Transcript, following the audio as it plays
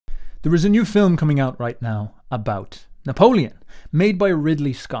There is a new film coming out right now about Napoleon, made by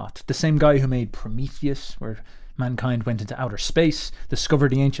Ridley Scott, the same guy who made Prometheus, where mankind went into outer space, discovered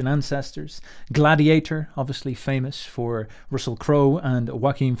the ancient ancestors. Gladiator, obviously famous for Russell Crowe and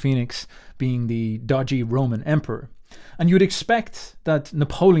Joaquin Phoenix being the dodgy Roman emperor. And you'd expect that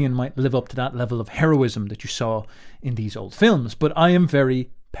Napoleon might live up to that level of heroism that you saw in these old films, but I am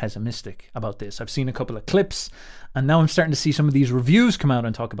very pessimistic about this. I've seen a couple of clips, and now I'm starting to see some of these reviews come out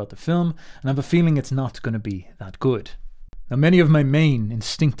and talk about the film, and I have a feeling it's not going to be that good. Now, many of my main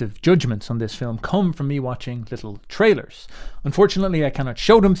instinctive judgments on this film come from me watching little trailers. Unfortunately, I cannot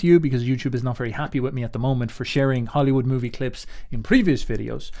show them to you because YouTube is not very happy with me at the moment for sharing Hollywood movie clips in previous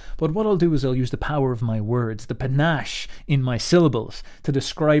videos, but what I'll do is I'll use the power of my words, the panache in my syllables, to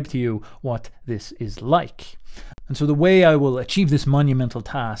describe to you what this is like. And so the way I will achieve this monumental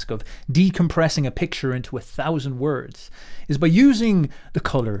task of decompressing a picture into 1,000 words is by using the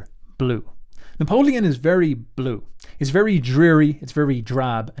colour blue. Napoleon is very blue. It's very dreary, it's very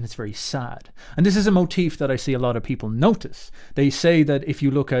drab, and it's very sad. And this is a motif that I see a lot of people notice. They say that if you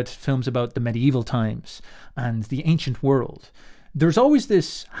look at films about the medieval times and the ancient world, there's always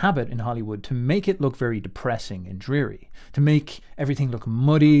this habit in Hollywood to make it look very depressing and dreary, to make everything look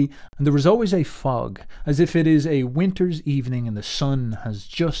muddy, and there is always a fog, as if it is a winter's evening and the sun has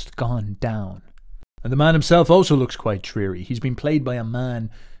just gone down. And the man himself also looks quite dreary. He's been played by a man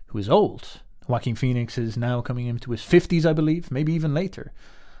who is old. Joaquin Phoenix is now coming into his 50s, I believe, maybe even later.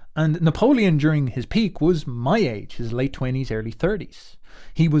 And Napoleon during his peak was my age, his late 20s, early 30s.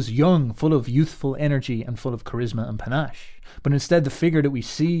 He was young, full of youthful energy and full of charisma and panache. But instead the figure that we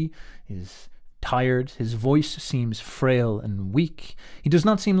see is tired, his voice seems frail and weak. He does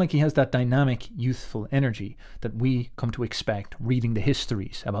not seem like he has that dynamic, youthful energy that we come to expect reading the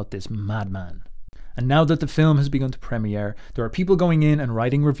histories about this madman. And now that the film has begun to premiere, there are people going in and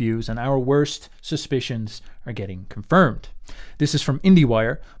writing reviews, and our worst suspicions are getting confirmed. This is from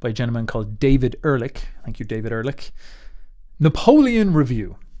IndieWire by a gentleman called David Ehrlich. Thank you, David Ehrlich. Napoleon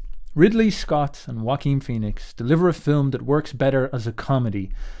review. Ridley Scott and Joaquin Phoenix deliver a film that works better as a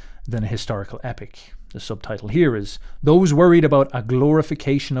comedy than a historical epic. The subtitle here is, "Those worried about a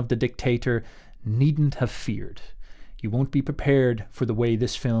glorification of the dictator needn't have feared. You won't be prepared for the way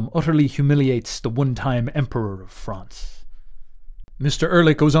this film utterly humiliates the one-time Emperor of France." Mr.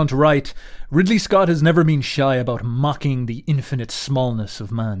 Ehrlich goes on to write, "Ridley Scott has never been shy about mocking the infinite smallness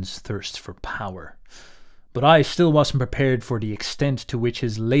of man's thirst for power. But I still wasn't prepared for the extent to which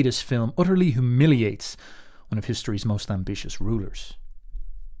his latest film utterly humiliates one of history's most ambitious rulers."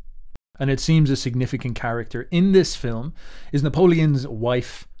 And it seems a significant character in this film is Napoleon's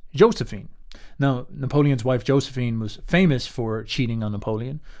wife, Josephine. Now, Napoleon's wife Josephine was famous for cheating on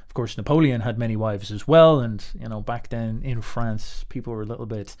Napoleon. Of course, Napoleon had many wives as well, and, you know, back then in France, people were a little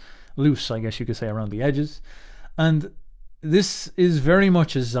bit loose, I guess you could say, around the edges. And this is very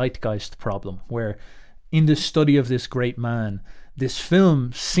much a zeitgeist problem, where in the study of this great man, this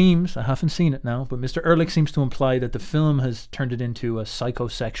film seems, I haven't seen it now, but Mr. Ehrlich seems to imply that the film has turned it into a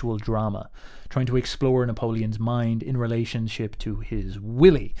psychosexual drama, trying to explore Napoleon's mind in relationship to his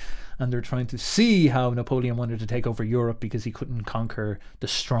Willie. And they're trying to see how Napoleon wanted to take over Europe because he couldn't conquer the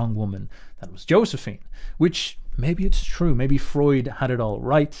strong woman that was Josephine. Which, maybe it's true, maybe Freud had it all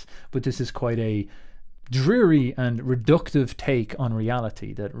right, but this is quite a dreary and reductive take on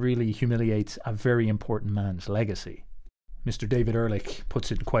reality that really humiliates a very important man's legacy. Mr. David Ehrlich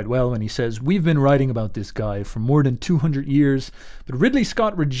puts it quite well when he says, "We've been writing about this guy for more than 200 years, but Ridley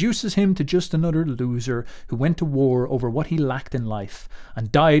Scott reduces him to just another loser who went to war over what he lacked in life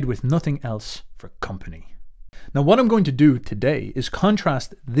and died with nothing else for company." Now, what I'm going to do today is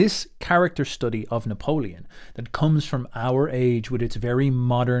contrast this character study of Napoleon that comes from our age with its very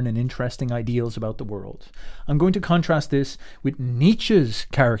modern and interesting ideals about the world. I'm going to contrast this with Nietzsche's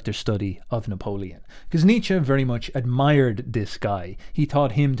character study of Napoleon, because Nietzsche very much admired this guy. He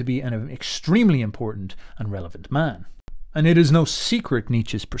thought him to be an extremely important and relevant man. And it is no secret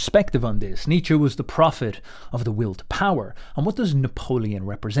Nietzsche's perspective on this. Nietzsche was the prophet of the will to power. And what does Napoleon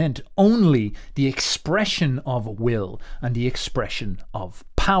represent? Only the expression of will and the expression of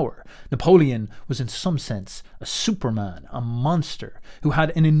power. Napoleon was in some sense a superman, a monster, who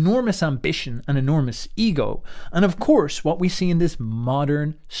had an enormous ambition, an enormous ego. And of course, what we see in this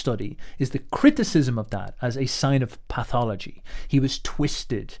modern study is the criticism of that as a sign of pathology. He was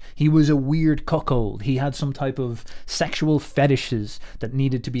twisted. He was a weird cuckold. He had some type of sexual fetishes that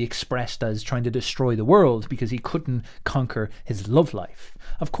needed to be expressed as trying to destroy the world because he couldn't conquer his love life.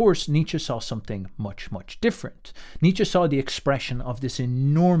 Of course, Nietzsche saw something much, much different. Nietzsche saw the expression of this enormous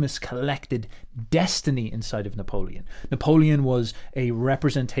enormous collected destiny inside of Napoleon. Napoleon was a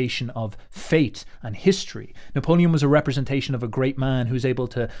representation of fate and history. Napoleon was a representation of a great man who's able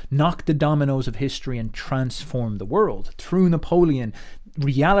to knock the dominoes of history and transform the world. Through Napoleon,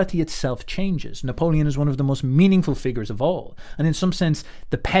 reality itself changes. Napoleon is one of the most meaningful figures of all. And in some sense,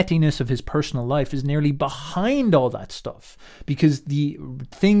 the pettiness of his personal life is nearly behind all that stuff, because the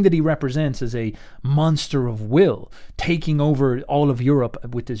thing that he represents as a monster of will, taking over all of Europe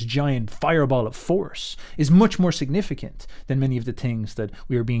with this giant fireball of force, is much more significant than many of the things that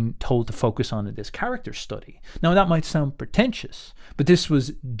we are being told to focus on in this character study. Now, that might sound pretentious, but this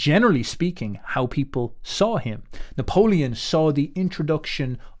was, generally speaking, how people saw him. Napoleon saw the introduction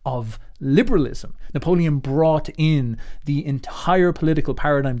of liberalism. Napoleon brought in the entire political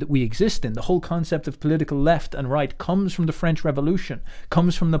paradigm that we exist in. The whole concept of political left and right comes from the French Revolution,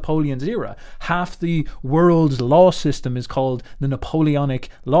 comes from Napoleon's era. Half the world's law system is called the Napoleonic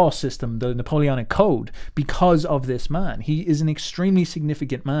law system, the Napoleonic Code, because of this man. He is an extremely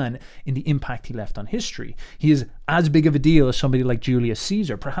significant man in the impact he left on history. He is as big of a deal as somebody like Julius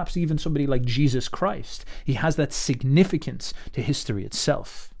Caesar, perhaps even somebody like Jesus Christ. He has that significance to history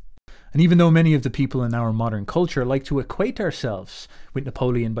itself. And even though many of the people in our modern culture like to equate ourselves with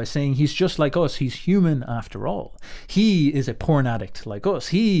Napoleon by saying he's just like us, he's human after all. He is a porn addict like us.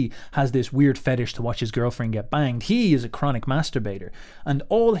 He has this weird fetish to watch his girlfriend get banged. He is a chronic masturbator. And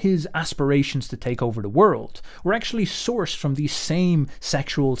all his aspirations to take over the world were actually sourced from these same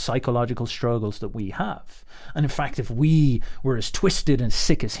sexual, psychological struggles that we have. And in fact, if we were as twisted and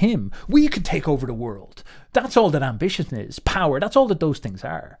sick as him, we could take over the world. That's all that ambition is, power, that's all that those things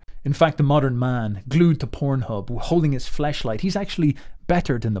are. In fact, the modern man, glued to Pornhub, holding his fleshlight, he's actually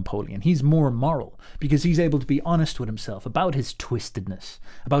better than Napoleon. He's more moral, because he's able to be honest with himself about his twistedness,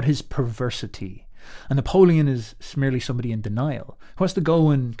 about his perversity. And Napoleon is merely somebody in denial, who has to go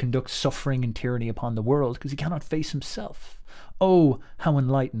and conduct suffering and tyranny upon the world because he cannot face himself. Oh, how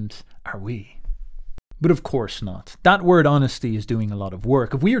enlightened are we? But of course not. That word honesty is doing a lot of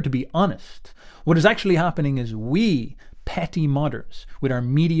work. If we are to be honest, what is actually happening is we, petty moderns, with our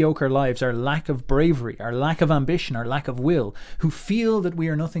mediocre lives, our lack of bravery, our lack of ambition, our lack of will, who feel that we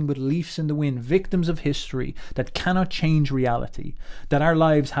are nothing but leaves in the wind, victims of history that cannot change reality, that our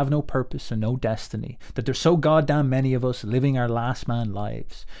lives have no purpose and no destiny, that there's so goddamn many of us living our last man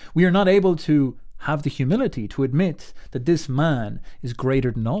lives. We are not able to have the humility to admit that this man is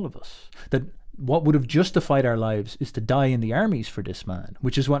greater than all of us, that what would have justified our lives is to die in the armies for this man,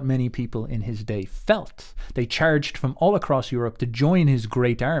 which is what many people in his day felt. They charged from all across Europe to join his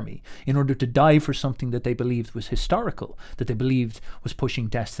great army in order to die for something that they believed was historical, that they believed was pushing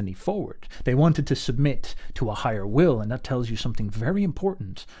destiny forward. They wanted to submit to a higher will, and that tells you something very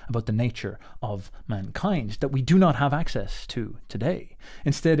important about the nature of mankind that we do not have access to today.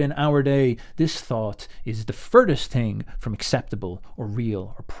 Instead, in our day, this thought is the furthest thing from acceptable or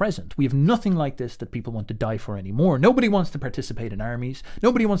real or present. We have nothing like this that people want to die for anymore. Nobody wants to participate in armies.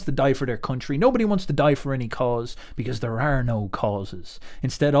 Nobody wants to die for their country. Nobody wants to die for any cause, because there are no causes.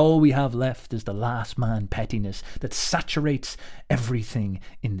 Instead, all we have left is the last man pettiness that saturates everything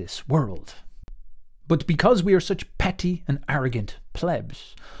in this world. But because we are such petty and arrogant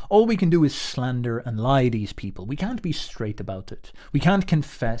plebs, all we can do is slander and lie these people. We can't be straight about it. We can't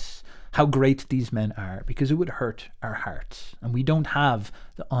confess how great these men are, because it would hurt our hearts, and we don't have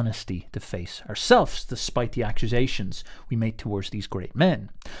the honesty to face ourselves despite the accusations we make towards these great men.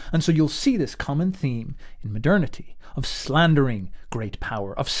 And so you'll see this common theme in modernity of slandering great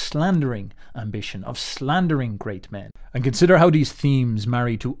power, of slandering ambition, of slandering great men. And consider how these themes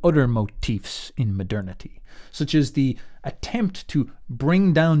marry to other motifs in modernity, such as the attempt to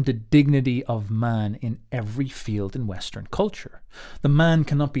bring down the dignity of man in every field in Western culture. The man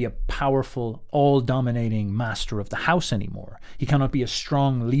cannot be a powerful, all-dominating master of the house anymore. He cannot be a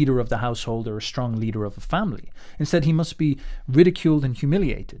strong leader of the household or a strong leader of a family. Instead, he must be ridiculed and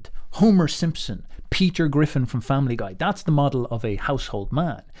humiliated. Homer Simpson, Peter Griffin from Family Guy, that's the model of a household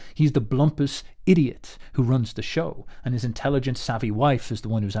man. He's the blumpus idiot who runs the show, and his intelligent, savvy wife is the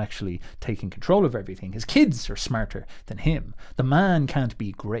one who's actually taking control of everything. His kids are smarter than him. The man can't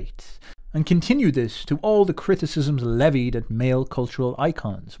be great. And continue this to all the criticisms levied at male cultural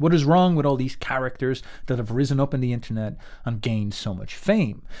icons. What is wrong with all these characters that have risen up in the internet and gained so much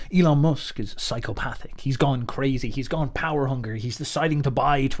fame? Elon Musk is psychopathic. He's gone crazy. He's gone power hungry. He's deciding to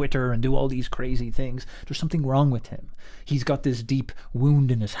buy Twitter and do all these crazy things. There's something wrong with him. He's got this deep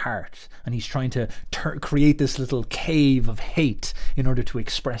wound in his heart, and he's trying to create this little cave of hate in order to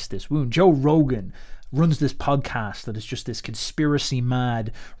express this wound. Joe Rogan runs this podcast that is just this conspiracy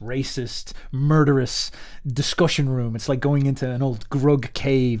mad, racist, murderous discussion room. It's like going into an old grug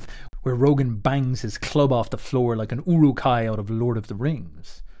cave where Rogan bangs his club off the floor like an Uruk-hai out of Lord of the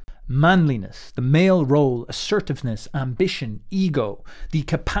Rings. Manliness, the male role, assertiveness, ambition, ego, the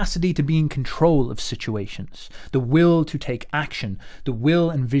capacity to be in control of situations, the will to take action, the will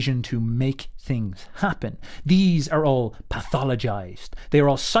and vision to make things happen. These are all pathologized. They are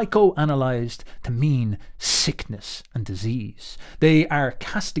all psychoanalyzed to mean sickness and disease. They are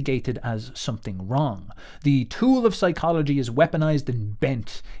castigated as something wrong. The tool of psychology is weaponized and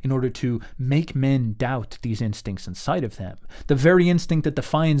bent in order to make men doubt these instincts inside of them. The very instinct that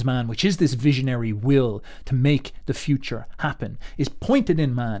defines man, which is this visionary will to make the future happen, is pointed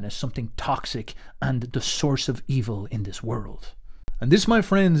in man as something toxic and the source of evil in this world. And this, my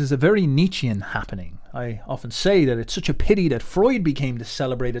friends, is a very Nietzschean happening. I often say that it's such a pity that Freud became the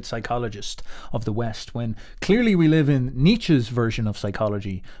celebrated psychologist of the West, when clearly we live in Nietzsche's version of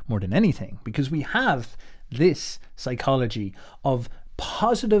psychology more than anything, because we have this psychology of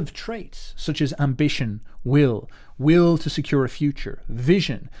positive traits such as ambition, will to secure a future,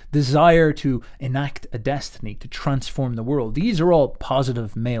 vision, desire to enact a destiny, to transform the world. These are all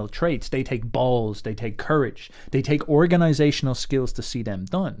positive male traits. They take balls, they take courage, they take organizational skills to see them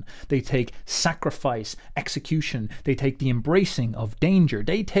done. They take sacrifice, execution, they take the embracing of danger.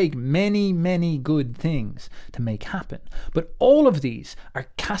 They take many, many good things to make happen. But all of these are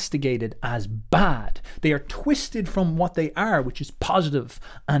castigated as bad. They are twisted from what they are, which is positive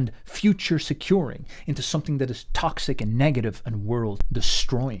and future securing, into something that is toxic and negative and world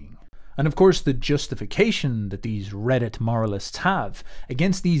destroying. And of course, the justification that these Reddit moralists have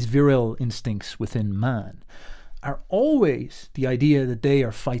against these virile instincts within man are always the idea that they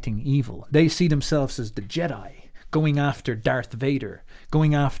are fighting evil. They see themselves as the Jedi, going after Darth Vader,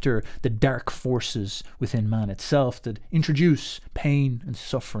 going after the dark forces within man itself that introduce pain and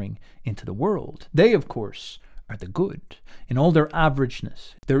suffering into the world. They, of course, are the good. In all their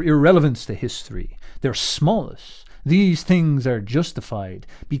averageness, their irrelevance to history, their smallness, these things are justified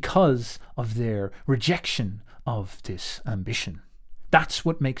because of their rejection of this ambition. That's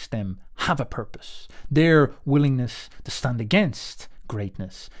what makes them have a purpose. Their willingness to stand against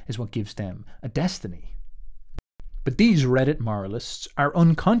greatness is what gives them a destiny. But these Reddit moralists are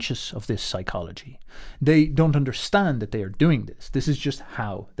unconscious of this psychology. They don't understand that they are doing this. This is just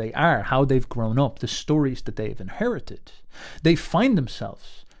how they are, how they've grown up, the stories that they've inherited. They find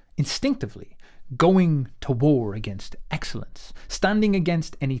themselves instinctively going to war against excellence, standing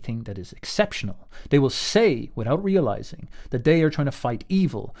against anything that is exceptional. They will say, without realizing, that they are trying to fight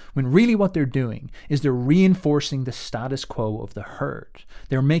evil, when really what they're doing is they're reinforcing the status quo of the herd.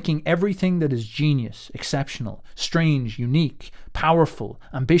 They're making everything that is genius, exceptional, strange, unique, powerful,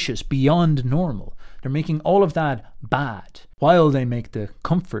 ambitious, beyond normal. They're making all of that bad, while they make the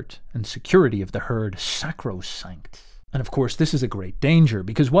comfort and security of the herd sacrosanct. And of course, this is a great danger,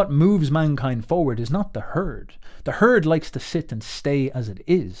 because what moves mankind forward is not the herd. The herd likes to sit and stay as it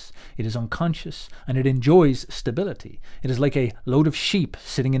is. It is unconscious and it enjoys stability. It is like a load of sheep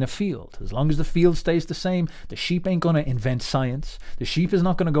sitting in a field. As long as the field stays the same, the sheep ain't going to invent science. The sheep is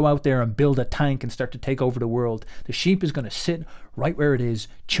not going to go out there and build a tank and start to take over the world. The sheep is going to sit right where it is,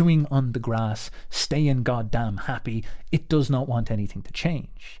 chewing on the grass, staying goddamn happy. It does not want anything to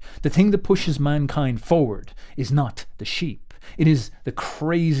change. The thing that pushes mankind forward is not the sheep. It is the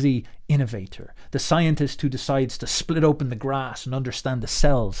crazy innovator, the scientist who decides to split open the grass and understand the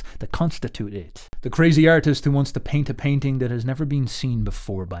cells that constitute it. The crazy artist who wants to paint a painting that has never been seen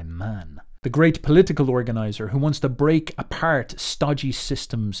before by man. The great political organizer who wants to break apart stodgy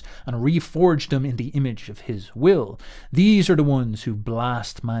systems and reforge them in the image of his will. These are the ones who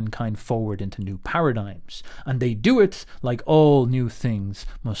blast mankind forward into new paradigms. And they do it like all new things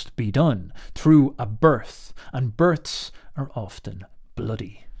must be done, through a birth. And births are often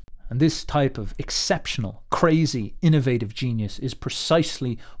bloody. And this type of exceptional, crazy, innovative genius is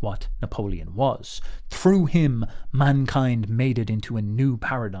precisely what Napoleon was. Through him, mankind made it into a new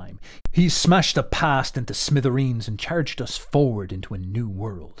paradigm. He smashed the past into smithereens and charged us forward into a new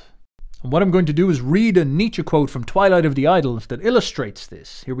world. And what I'm going to do is read a Nietzsche quote from Twilight of the Idols that illustrates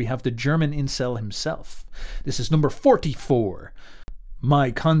this. Here we have the German incel himself. This is number 44.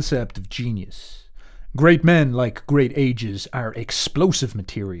 My concept of genius. Great men, like great ages, are explosive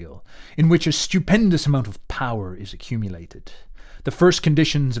material, in which a stupendous amount of power is accumulated. The first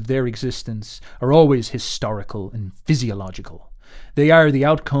conditions of their existence are always historical and physiological. They are the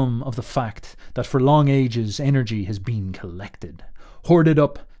outcome of the fact that for long ages energy has been collected, hoarded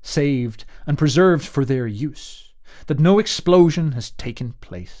up, saved, and preserved for their use, that no explosion has taken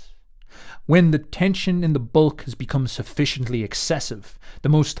place. When the tension in the bulk has become sufficiently excessive, the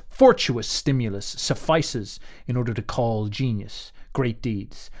most fortuitous stimulus suffices in order to call genius, great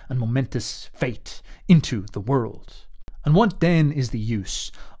deeds, and momentous fate into the world. And what then is the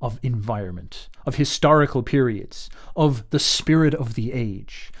use of environment, of historical periods, of the spirit of the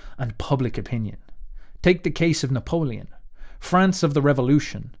age, and public opinion? Take the case of Napoleon. France of the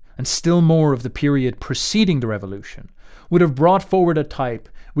Revolution, and still more of the period preceding the Revolution, would have brought forward a type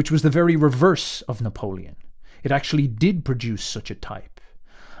which was the very reverse of Napoleon. It actually did produce such a type.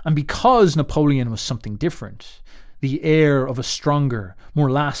 And because Napoleon was something different, the heir of a stronger,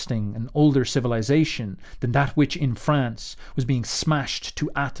 more lasting and older civilization than that which in France was being smashed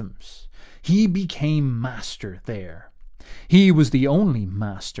to atoms, he became master there. He was the only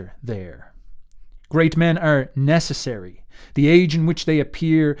master there. Great men are necessary. The age in which they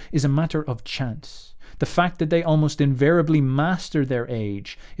appear is a matter of chance. The fact that they almost invariably master their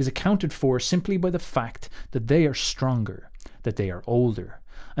age is accounted for simply by the fact that they are stronger, that they are older,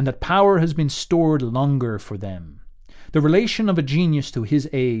 and that power has been stored longer for them. The relation of a genius to his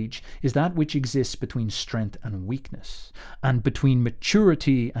age is that which exists between strength and weakness, and between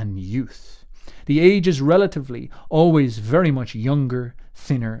maturity and youth. The age is relatively always very much younger,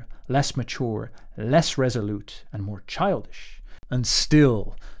 thinner, less mature, less resolute, and more childish. And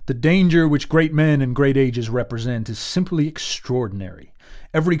still, the danger which great men and great ages represent is simply extraordinary.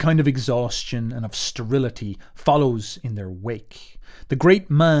 Every kind of exhaustion and of sterility follows in their wake. The great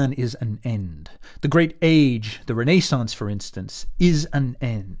man is an end. The great age, the Renaissance for instance, is an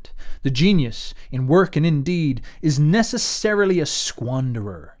end. The genius, in work and in deed, is necessarily a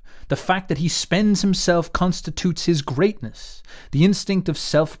squanderer. The fact that he spends himself constitutes his greatness. The instinct of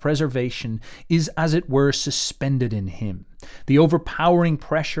self-preservation is as it were suspended in him. The overpowering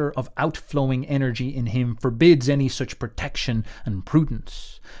pressure of outflowing energy in him forbids any such protection and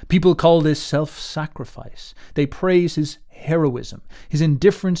prudence. People call this self-sacrifice. They praise his heroism, his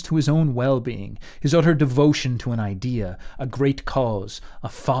indifference to his own well-being, his utter devotion to an idea, a great cause, a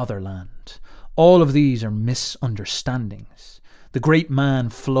fatherland. All of these are misunderstandings. The great man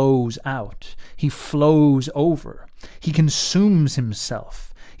flows out. He flows over. He consumes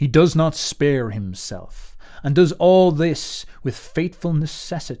himself. He does not spare himself, and does all this with fateful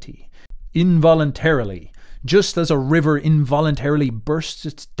necessity, involuntarily, just as a river involuntarily bursts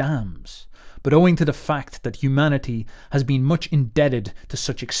its dams. But owing to the fact that humanity has been much indebted to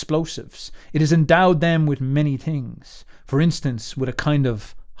such explosives, it has endowed them with many things, for instance with a kind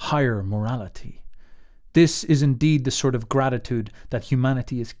of higher morality. This is indeed the sort of gratitude that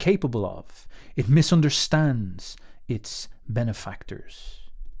humanity is capable of. It misunderstands its benefactors.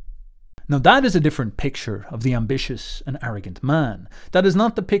 Now that is a different picture of the ambitious and arrogant man. That is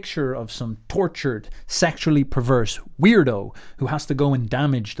not the picture of some tortured, sexually perverse weirdo who has to go and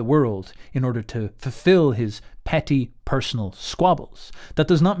damage the world in order to fulfill his petty personal squabbles. That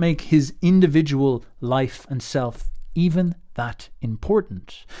does not make his individual life and self even that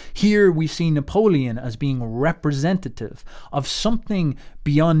important. Here we see Napoleon as being representative of something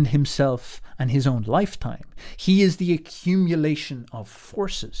beyond himself and his own lifetime. He is the accumulation of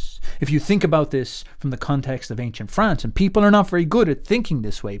forces. If you think about this from the context of ancient France, and people are not very good at thinking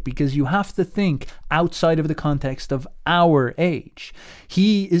this way because you have to think outside of the context of our age.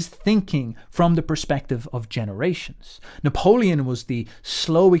 He is thinking from the perspective of generations. Napoleon was the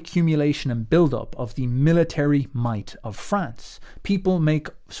slow accumulation and build-up of the military might of France. People make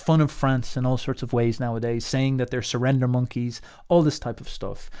fun of France in all sorts of ways nowadays, saying that they're surrender monkeys, all this type of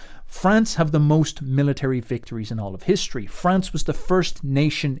stuff. France have the most military victories in all of history. France was the first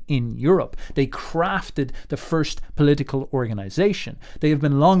nation in Europe. They crafted the first political organization. They have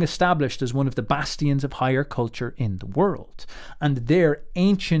been long established as one of the bastions of higher culture in the world. And their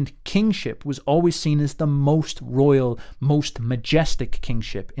ancient kingship was always seen as the most royal, most majestic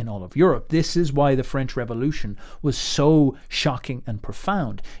kingship in all of Europe. This is why the French Revolution was so shocking and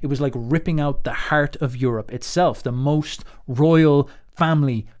profound. It was like ripping out the heart of Europe itself. The most royal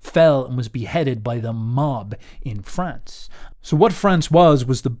family fell and was beheaded by the mob in France. So what France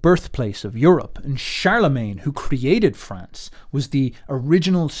was the birthplace of Europe, and Charlemagne, who created France, was the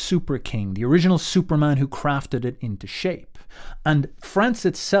original super king, the original superman who crafted it into shape. And France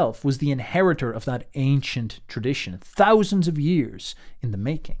itself was the inheritor of that ancient tradition, thousands of years in the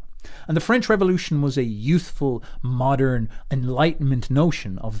making. And the French Revolution was a youthful, modern, Enlightenment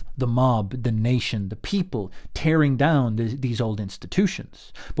notion of the mob, the nation, the people tearing down these old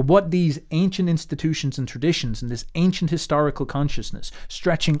institutions. But what these ancient institutions and traditions and this ancient historical consciousness,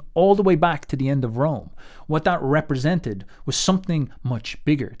 stretching all the way back to the end of Rome, what that represented was something much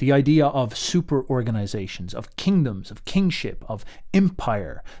bigger. The idea of super organizations, of kingdoms, of kingship, of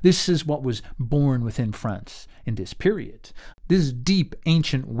empire. This is what was born within France in this period. This deep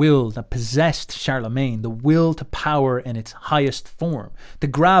ancient will that possessed Charlemagne, the will to power in its highest form, to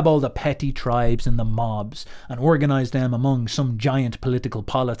grab all the petty tribes and the mobs and organize them among some giant political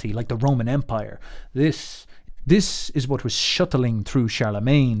polity like the Roman Empire. This is what was shuttling through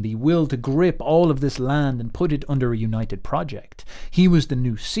Charlemagne, the will to grip all of this land and put it under a united project. He was the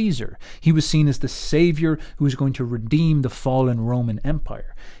new Caesar. He was seen as the savior who was going to redeem the fallen Roman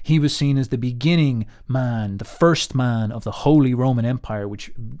Empire. He was seen as the beginning man, the first man of the Holy Roman Empire,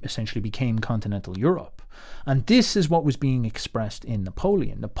 which essentially became continental Europe. And this is what was being expressed in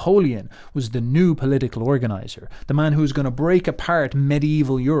Napoleon. Napoleon was the new political organizer, the man who was going to break apart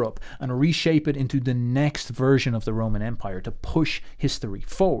medieval Europe and reshape it into the next version of the Roman Empire to push history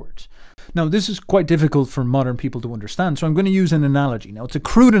forward. Now, this is quite difficult for modern people to understand, so I'm going to use an analogy. Now, it's a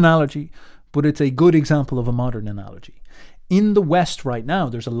crude analogy, but it's a good example of a modern analogy. In the West right now,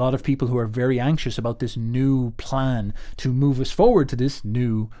 there's a lot of people who are very anxious about this new plan to move us forward to this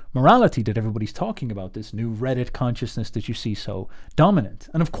new morality that everybody's talking about, this new Reddit consciousness that you see so dominant.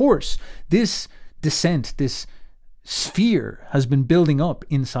 And of course, this descent, this sphere has been building up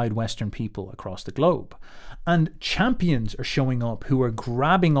inside Western people across the globe. And champions are showing up who are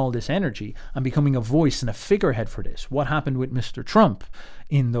grabbing all this energy and becoming a voice and a figurehead for this. What happened with Mr. Trump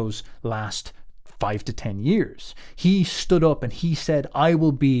in those last 5 to 10 years. He stood up and he said, I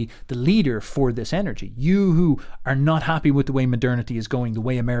will be the leader for this energy. You who are not happy with the way modernity is going, the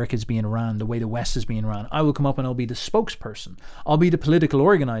way America is being run, the way the West is being run, I will come up and I'll be the spokesperson. I'll be the political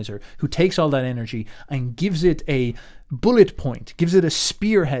organizer who takes all that energy and gives it a bullet point, gives it a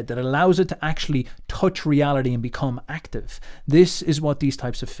spearhead that allows it to actually touch reality and become active. This is what these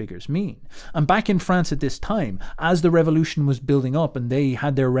types of figures mean. And back in France at this time, as the revolution was building up and they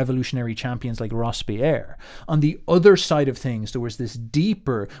had their revolutionary champions like Robespierre, on the other side of things, there was this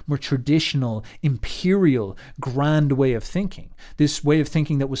deeper, more traditional, imperial, grand way of thinking. This way of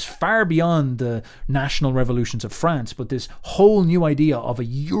thinking that was far beyond the national revolutions of France, but this whole new idea of a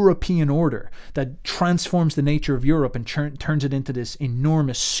European order that transforms the nature of Europe and turns it into this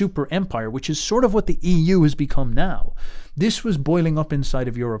enormous super empire, which is sort of what the EU has become now. This was boiling up inside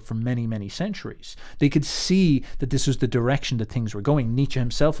of Europe for many, many centuries. They could see that this was the direction that things were going. Nietzsche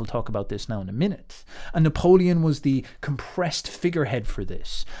himself will talk about this now in a minute. And Napoleon was the compressed figurehead for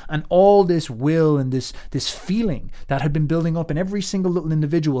this. And all this will and this feeling that had been building up in every single little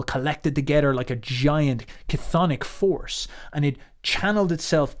individual collected together like a giant chthonic force. And it channeled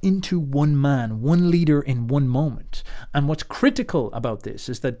itself into one man, one leader in one moment. And what's critical about this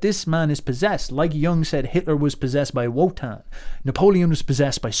is that this man is possessed, like Jung said Hitler was possessed by Wotan. Napoleon was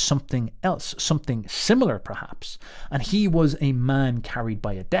possessed by something else, something similar perhaps. And he was a man carried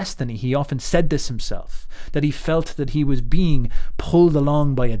by a destiny. He often said this himself, that he felt that he was being pulled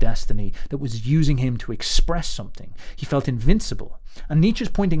along by a destiny that was using him to express something. He felt invincible. And Nietzsche's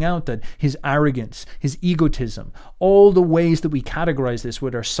pointing out that his arrogance, his egotism, all the ways that we categorize this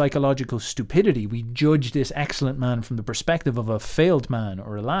with our psychological stupidity, we judge this excellent man from the perspective of a failed man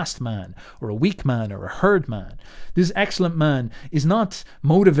or a last man or a weak man or a herd man. This excellent man is not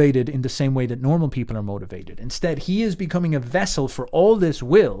motivated in the same way that normal people are motivated. Instead, he is becoming a vessel for all this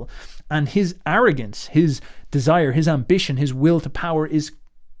will, and his arrogance, his desire, his ambition, his will to power is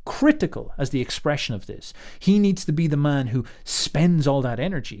critical as the expression of this. He needs to be the man who spends all that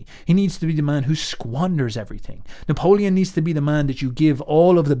energy. He needs to be the man who squanders everything. Napoleon needs to be the man that you give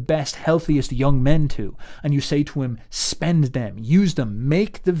all of the best, healthiest young men to, and you say to him, spend them, use them,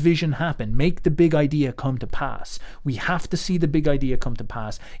 make the vision happen, make the big idea come to pass. We have to see the big idea come to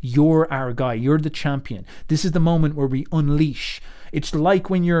pass. You're our guy. You're the champion. This is the moment where we unleash. It's like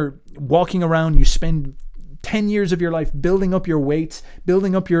when you're walking around, you spend 10 years of your life building up your weights,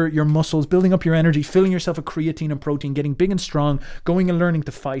 building up your muscles, building up your energy, filling yourself with creatine and protein, getting big and strong, going and learning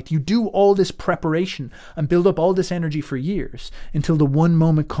to fight. You do all this preparation and build up all this energy for years until the one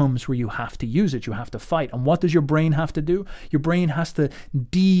moment comes where you have to use it, you have to fight. And what does your brain have to do? Your brain has to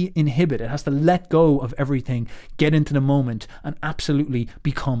de-inhibit. It has to let go of everything, get into the moment, and absolutely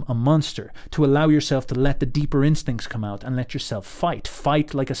become a monster, to allow yourself to let the deeper instincts come out and let yourself fight.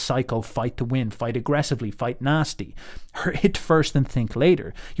 Fight like a psycho, fight to win, fight aggressively, fight quite nasty. Hit first and think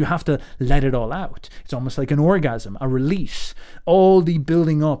later. You have to let it all out. It's almost like an orgasm, a release. All the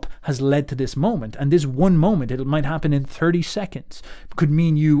building up has led to this moment. And this one moment, it might happen in 30 seconds. It could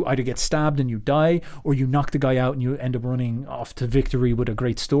mean you either get stabbed and you die, or you knock the guy out and you end up running off to victory with a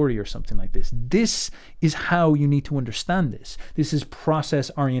great story or something like this. This is how you need to understand this. This is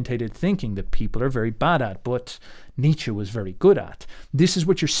process-orientated thinking that people are very bad at, but Nietzsche was very good at. This is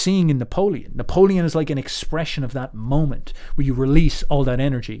what you're seeing in Napoleon. Napoleon is like an expression of that moment where you release all that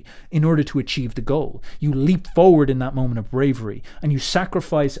energy in order to achieve the goal. You leap forward in that moment of bravery and you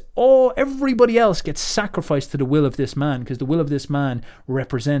sacrifice everybody else gets sacrificed to the will of this man, because the will of this man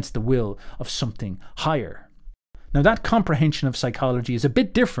represents the will of something higher. Now that comprehension of psychology is a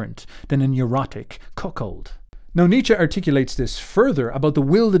bit different than a neurotic cuckold. Now Nietzsche articulates this further about the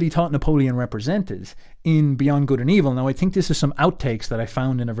will that he thought Napoleon represented in Beyond Good and Evil. Now I think this is some outtakes that I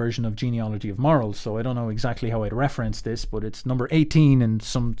found in a version of Genealogy of Morals, so I don't know exactly how I'd reference this, but it's number 18 and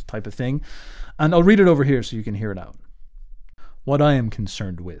some type of thing. And I'll read it over here so you can hear it out. What I am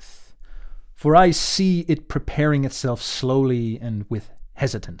concerned with, for I see it preparing itself slowly and with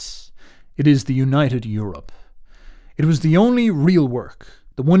hesitance. It is the united Europe. It was the only real work,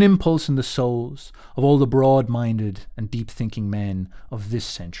 the one impulse in the souls of all the broad-minded and deep-thinking men of this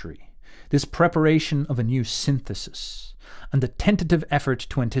century, this preparation of a new synthesis, and the tentative effort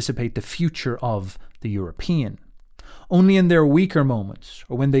to anticipate the future of the European. Only in their weaker moments,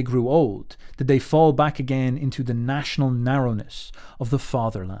 or when they grew old, did they fall back again into the national narrowness of the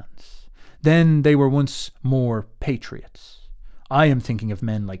fatherlands. Then they were once more patriots. I am thinking of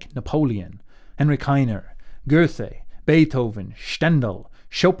men like Napoleon, Heinrich Heine, Goethe, Beethoven, Stendhal,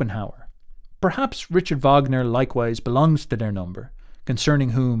 Schopenhauer. Perhaps Richard Wagner likewise belongs to their number,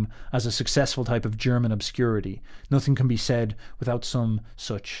 concerning whom, as a successful type of German obscurity, nothing can be said without some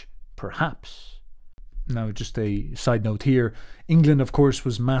such perhaps. Now, just a side note here, England, of course,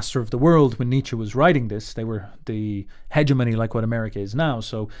 was master of the world when Nietzsche was writing this. They were the hegemony like what America is now,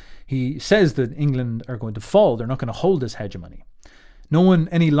 so he says that England are going to fall. They're not going to hold this hegemony. No one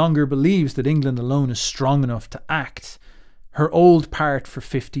any longer believes that England alone is strong enough to act her old part for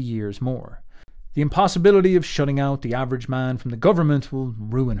 50 years more. The impossibility of shutting out the average man from the government will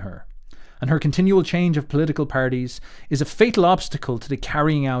ruin her, and her continual change of political parties is a fatal obstacle to the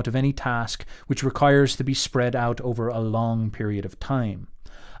carrying out of any task which requires to be spread out over a long period of time.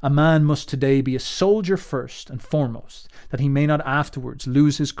 A man must today be a soldier first and foremost, that he may not afterwards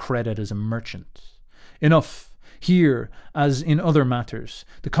lose his credit as a merchant. Enough. Here, as in other matters,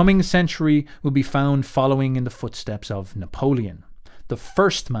 the coming century will be found following in the footsteps of Napoleon, the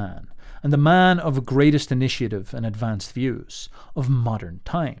first man, and the man of greatest initiative and advanced views of modern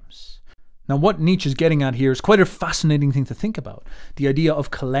times. Now, what Nietzsche is getting at here is quite a fascinating thing to think about. The idea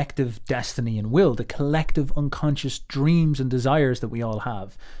of collective destiny and will, the collective unconscious dreams and desires that we all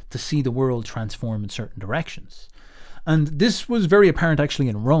have to see the world transform in certain directions. And this was very apparent actually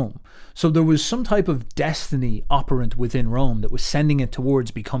in Rome. So there was some type of destiny operant within Rome that was sending it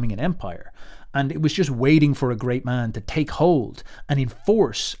towards becoming an empire. And it was just waiting for a great man to take hold and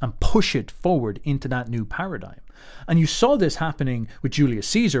enforce and push it forward into that new paradigm. And you saw this happening with Julius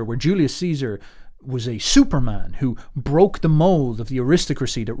Caesar, where Julius Caesar was a superman who broke the mold of the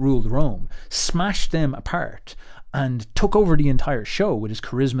aristocracy that ruled Rome, smashed them apart, and took over the entire show with his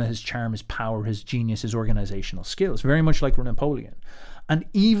charisma, his charm, his power, his genius, his organizational skills, very much like Napoleon. And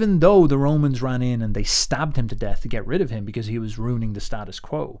even though the Romans ran in and they stabbed him to death to get rid of him because he was ruining the status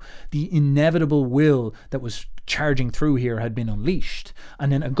quo, the inevitable will that was charging through here had been unleashed. And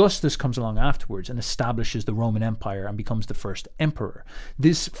then Augustus comes along afterwards and establishes the Roman Empire and becomes the first emperor.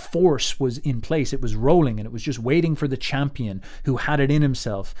 This force was in place, it was rolling, and it was just waiting for the champion who had it in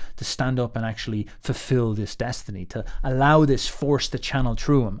himself to stand up and actually fulfill this destiny, to allow this force to channel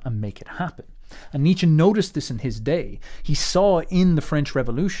through him and make it happen. And Nietzsche noticed this in his day. He saw in the French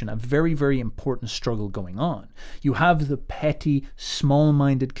Revolution a very, very important struggle going on. You have the petty,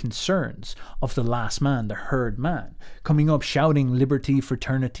 small-minded concerns of the last man, the herd man, coming up shouting liberty,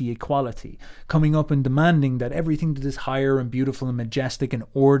 fraternity, equality, coming up and demanding that everything that is higher and beautiful and majestic and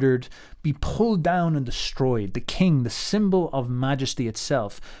ordered be pulled down and destroyed. The king, the symbol of majesty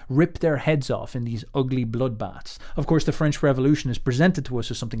itself, ripped their heads off in these ugly bloodbaths. Of course, the French Revolution is presented to us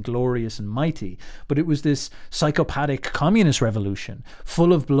as something glorious and mighty, but it was this psychopathic communist revolution,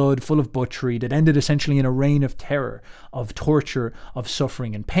 full of blood, full of butchery, that ended essentially in a reign of terror, of torture, of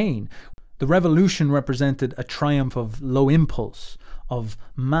suffering and pain. The revolution represented a triumph of low impulse, of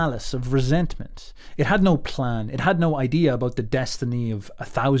malice, of resentment. It had no plan. It had no idea about the destiny of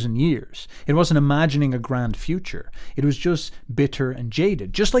 1,000 years. It wasn't imagining a grand future. It was just bitter and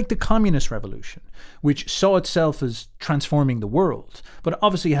jaded, just like the communist revolution, which saw itself as transforming the world, but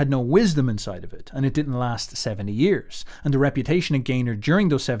obviously had no wisdom inside of it, and it didn't last 70 years. And the reputation it garnered during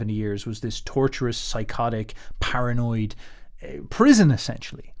those 70 years was this torturous, psychotic, paranoid prison,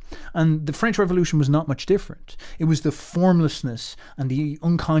 essentially. And the French Revolution was not much different. It was the formlessness and the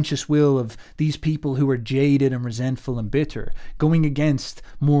unconscious will of these people who were jaded and resentful and bitter, going against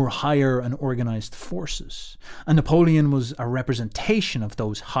more higher and organized forces. And Napoleon was a representation of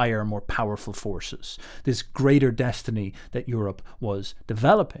those higher, more powerful forces, this greater destiny that Europe was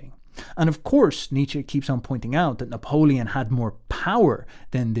developing. And of course, Nietzsche keeps on pointing out that Napoleon had more power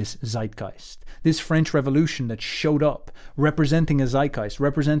than this zeitgeist. This French Revolution that showed up, representing a zeitgeist,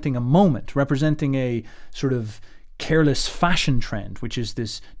 representing a moment, representing a sort of careless fashion trend, which is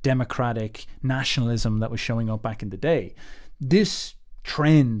this democratic nationalism that was showing up back in the day. This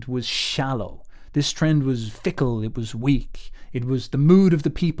trend was shallow. This trend was fickle, it was weak. It was the mood of the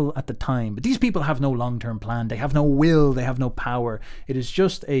people at the time. But these people have no long-term plan. They have no will. They have no power. It is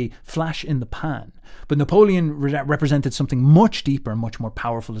just a flash in the pan. But Napoleon represented something much deeper and much more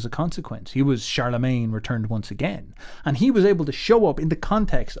powerful as a consequence. He was Charlemagne returned once again. And he was able to show up in the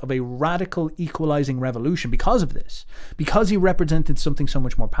context of a radical equalizing revolution because of this. Because he represented something so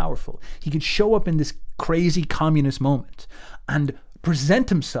much more powerful. He could show up in this crazy communist moment and present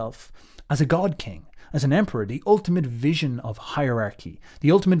himself as a god king, as an emperor, the ultimate vision of hierarchy,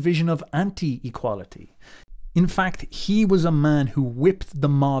 the ultimate vision of anti-equality. In fact, he was a man who whipped the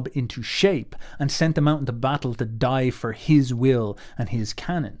mob into shape and sent them out into battle to die for his will and his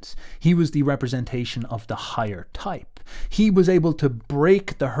canons. He was the representation of the higher type. He was able to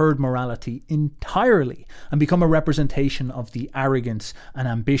break the herd morality entirely and become a representation of the arrogance and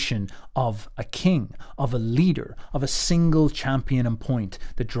ambition of a king, of a leader, of a single champion and point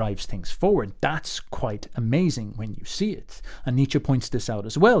that drives things forward. That's quite amazing when you see it. And Nietzsche points this out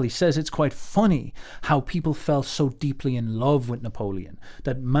as well. He says it's quite funny how people fell so deeply in love with Napoleon,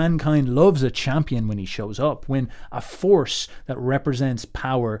 that mankind loves a champion when he shows up, when a force that represents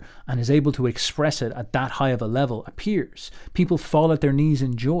power and is able to express it at that high of a level appears. People fall at their knees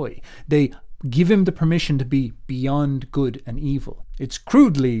in joy. They give him the permission to be beyond good and evil. It's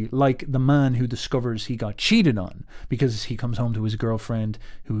crudely like the man who discovers he got cheated on because he comes home to his girlfriend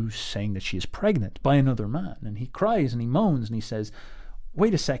who's saying that she is pregnant by another man, and he cries and he moans and he says,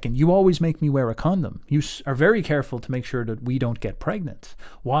 wait a second, you always make me wear a condom. You are very careful to make sure that we don't get pregnant.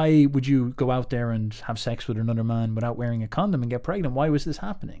 Why would you go out there and have sex with another man without wearing a condom and get pregnant? Why was this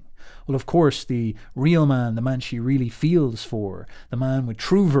happening? Well, of course, the real man, the man she really feels for, the man with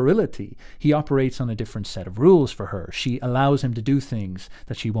true virility, he operates on a different set of rules for her. She allows him to do things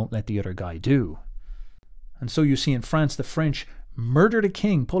that she won't let the other guy do. And so you see in France, the French murdered a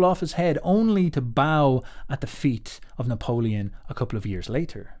king, pull off his head, only to bow at the feet of Napoleon a couple of years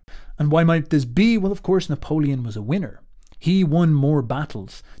later. And why might this be? Well, of course, Napoleon was a winner. He won more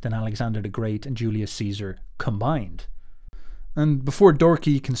battles than Alexander the Great and Julius Caesar combined. And before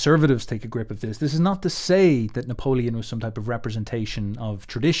dorky conservatives take a grip of this is not to say that Napoleon was some type of representation of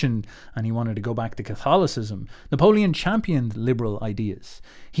tradition and he wanted to go back to Catholicism. Napoleon championed liberal ideas.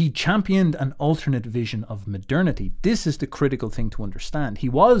 He championed an alternate vision of modernity. This is the critical thing to understand. He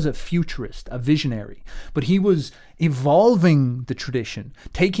was a futurist, a visionary, but he was evolving the tradition,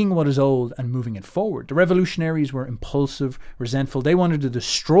 taking what is old and moving it forward. The revolutionaries were impulsive, resentful. They wanted to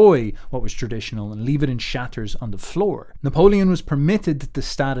destroy what was traditional and leave it in shatters on the floor. Napoleon was permitted the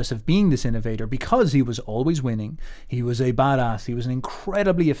status of being this innovator because he was always winning. He was a badass. He was an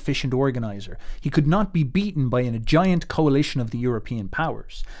incredibly efficient organizer. He could not be beaten by a giant coalition of the European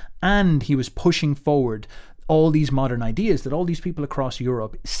powers. And he was pushing forward all these modern ideas that all these people across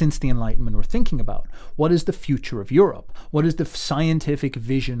Europe since the Enlightenment were thinking about. What is the future of Europe? What is the scientific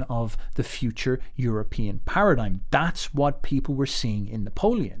vision of the future European paradigm? That's what people were seeing in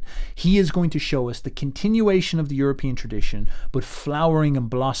Napoleon. He is going to show us the continuation of the European tradition, but flowering and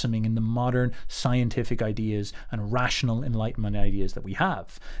blossoming in the modern scientific ideas and rational Enlightenment ideas that we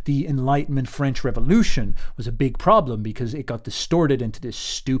have. The Enlightenment French Revolution was a big problem because it got distorted into this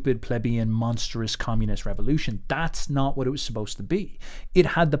stupid, plebeian, monstrous communist revolution. That's not what it was supposed to be. It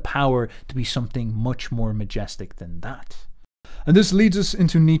had the power to be something much more majestic than that. And this leads us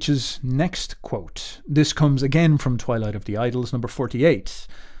into Nietzsche's next quote. This comes again from Twilight of the Idols, number 48.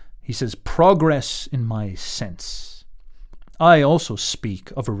 He says, "Progress in my sense. I also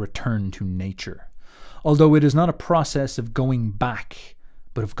speak of a return to nature, although it is not a process of going back,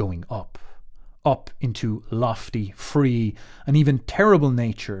 but of going up. up into lofty, free, and even terrible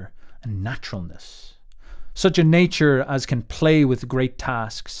nature and naturalness. Such a nature as can play with great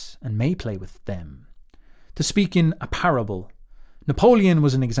tasks and may play with them. To speak in a parable, Napoleon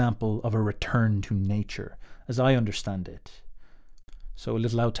was an example of a return to nature, as I understand it. So a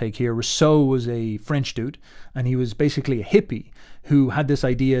little outtake here. Rousseau was a French dude, and he was basically a hippie who had this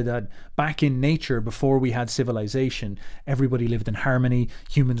idea that back in nature, before we had civilization, everybody lived in harmony.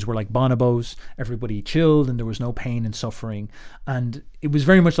 Humans were like bonobos. Everybody chilled, and there was no pain and suffering. And it was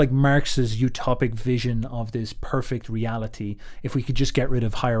very much like Marx's utopic vision of this perfect reality if we could just get rid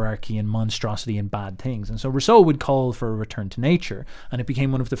of hierarchy and monstrosity and bad things. And so Rousseau would call for a return to nature, and it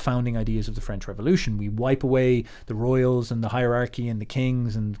became one of the founding ideas of the French Revolution. We wipe away the royals and the hierarchy and the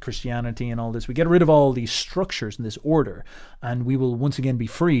kings and Christianity and all this. We get rid of all these structures and this order, and we will once again be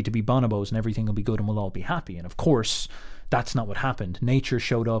free to be bonobos, and everything will be good and we'll all be happy. And of course, that's not what happened. Nature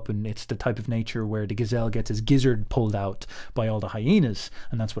showed up, and it's the type of nature where the gazelle gets his gizzard pulled out by all the hyenas,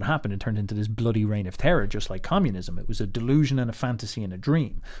 and that's what happened. It turned into this bloody reign of terror, just like communism. It was a delusion and a fantasy and a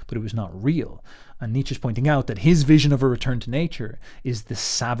dream, but it was not real. And Nietzsche's pointing out that his vision of a return to nature is the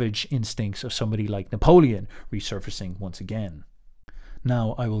savage instincts of somebody like Napoleon resurfacing once again.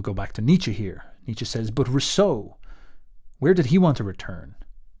 Now, I will go back to Nietzsche here. Nietzsche says, but Rousseau, where did he want to return?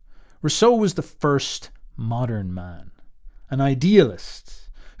 Rousseau was the first modern man, an idealist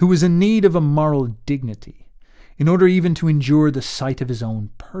who was in need of a moral dignity in order even to endure the sight of his own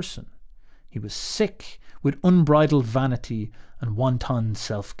person. He was sick with unbridled vanity and wanton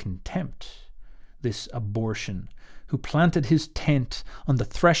self-contempt. This abortion, who planted his tent on the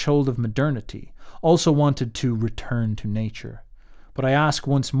threshold of modernity, also wanted to return to nature. But I ask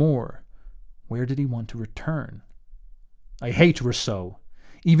once more, where did he want to return? I hate Rousseau.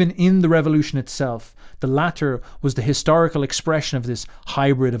 Even in the revolution itself, the latter was the historical expression of this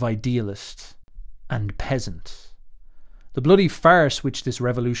hybrid of idealist and peasant. The bloody farce which this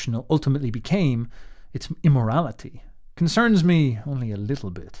revolution ultimately became, its immorality, concerns me only a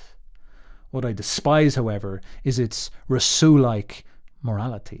little bit. What I despise, however, is its Rousseau-like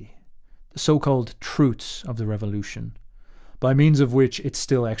morality, the so-called truths of the revolution, by means of which it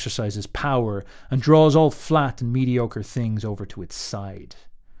still exercises power and draws all flat and mediocre things over to its side.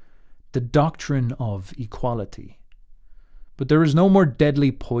 The doctrine of equality. But there is no more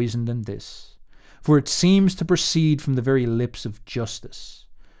deadly poison than this, for it seems to proceed from the very lips of justice,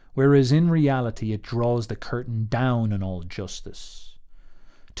 whereas in reality it draws the curtain down on all justice.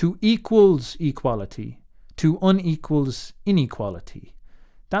 To equals equality, to unequals inequality,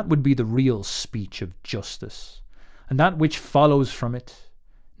 that would be the real speech of justice, and that which follows from it,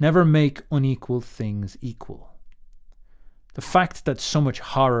 never make unequal things equal. The fact that so much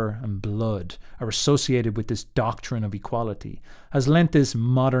horror and blood are associated with this doctrine of equality has lent this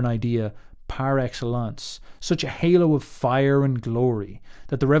modern idea par excellence such a halo of fire and glory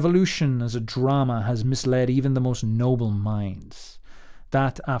that the revolution as a drama has misled even the most noble minds.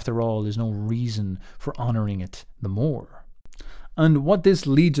 That, after all, is no reason for honouring it the more. And what this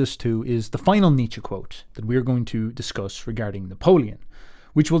leads us to is the final Nietzsche quote that we're going to discuss regarding Napoleon,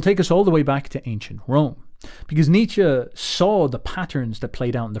 which will take us all the way back to ancient Rome. Because Nietzsche saw the patterns that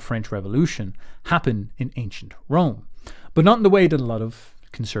played out in the French Revolution happen in ancient Rome, but not in the way that a lot of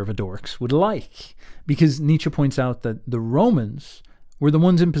conservadorks would like. Because Nietzsche points out that the Romans were the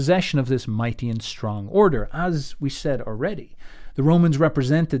ones in possession of this mighty and strong order, as we said already. The Romans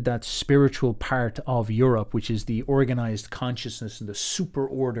represented that spiritual part of Europe, which is the organized consciousness and the super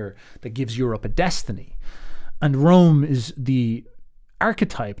order that gives Europe a destiny. And Rome is the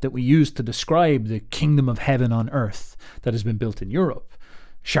archetype that we use to describe the kingdom of heaven on earth that has been built in Europe.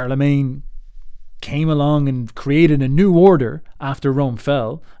 Charlemagne came along and created a new order after Rome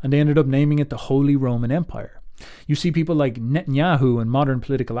fell, and they ended up naming it the Holy Roman Empire. You see people like Netanyahu and modern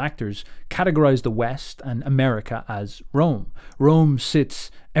political actors categorize the West and America as Rome. Rome sits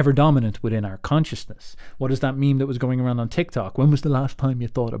ever dominant within our consciousness. What is that meme that was going around on TikTok? When was the last time you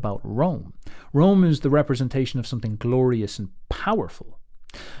thought about Rome? Rome is the representation of something glorious and powerful.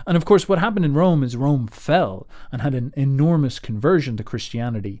 And of course, what happened in Rome is Rome fell and had an enormous conversion to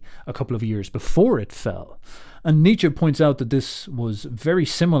Christianity a couple of years before it fell. And Nietzsche points out that this was very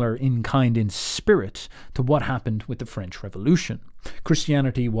similar in kind, in spirit, to what happened with the French Revolution.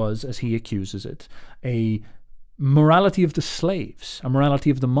 Christianity was, as he accuses it, a morality of the slaves, a morality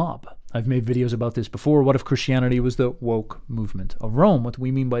of the mob. I've made videos about this before. What if Christianity was the woke movement of Rome? What do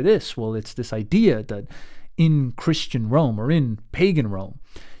we mean by this? Well, it's this idea that in Christian Rome, or in pagan Rome,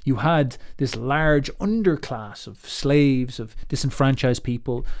 you had this large underclass of slaves, of disenfranchised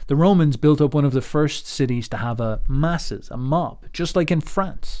people. The Romans built up one of the first cities to have a masses, a mob, just like in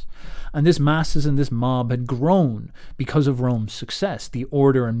France. And this masses and this mob had grown because of Rome's success. The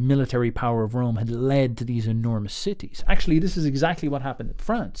order and military power of Rome had led to these enormous cities. Actually, this is exactly what happened in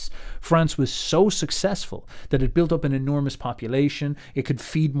France. France was so successful that it built up an enormous population. It could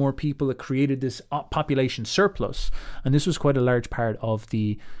feed more people. It created this population surplus. And this was quite a large part of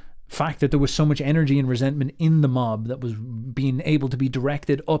the fact that there was so much energy and resentment in the mob that was being able to be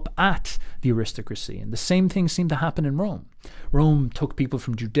directed up at the aristocracy. And the same thing seemed to happen in Rome. Rome took people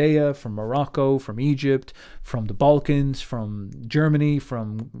from Judea, from Morocco, from Egypt, from the Balkans, from Germany,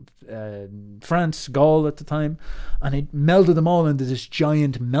 from France, Gaul at the time, and it melded them all into this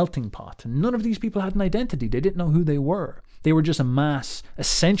giant melting pot. And none of these people had an identity. They didn't know who they were. They were just a mass,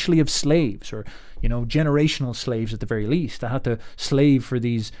 essentially, of slaves, or, generational slaves at the very least. They had to slave for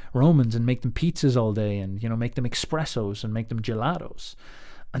these Romans and make them pizzas all day and, make them espressos and make them gelatos.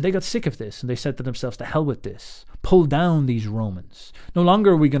 And they got sick of this, and they said to themselves, to hell with this. Pull down these Romans. No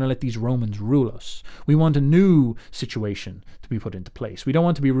longer are we going to let these Romans rule us. We want a new situation to be put into place. We don't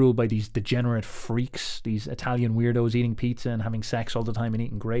want to be ruled by these degenerate freaks, these Italian weirdos eating pizza and having sex all the time and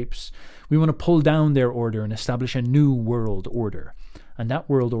eating grapes. We want to pull down their order and establish a new world order. And that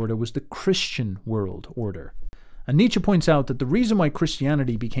world order was the Christian world order. And Nietzsche points out that the reason why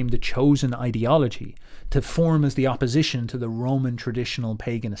Christianity became the chosen ideology to form as the opposition to the Roman traditional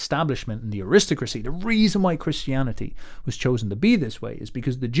pagan establishment and the aristocracy, the reason why Christianity was chosen to be this way is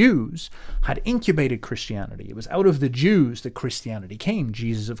because the Jews had incubated Christianity. It was out of the Jews that Christianity came.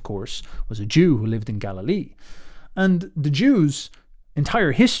 Jesus, of course, was a Jew who lived in Galilee. And the Jews'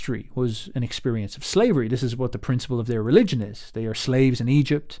 entire history was an experience of slavery. This is what the principle of their religion is. They are slaves in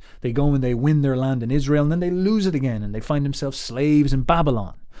Egypt. They go and they win their land in Israel, and then they lose it again, and they find themselves slaves in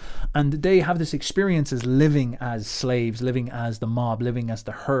Babylon. And they have this experience as living as slaves, living as the mob, living as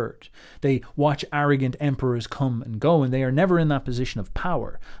the herd. They watch arrogant emperors come and go, and they are never in that position of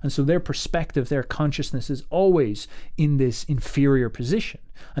power. And so their perspective, their consciousness is always in this inferior position.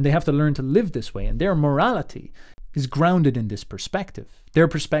 And they have to learn to live this way. And their morality is grounded in this perspective. Their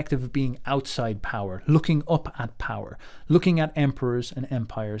perspective of being outside power, looking up at power, looking at emperors and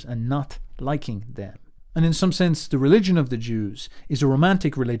empires and not liking them. And in some sense, the religion of the Jews is a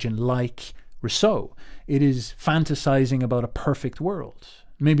romantic religion like Rousseau. It is fantasizing about a perfect world.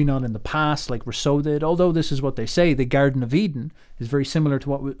 Maybe not in the past like Rousseau did, although this is what they say. The Garden of Eden is very similar to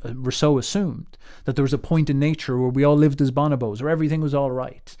what Rousseau assumed, that there was a point in nature where we all lived as bonobos, where everything was all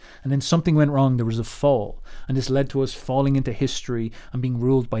right. And then something went wrong, there was a fall. And this led to us falling into history and being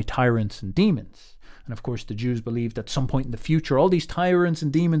ruled by tyrants and demons. And of course, the Jews believed at some point in the future, all these tyrants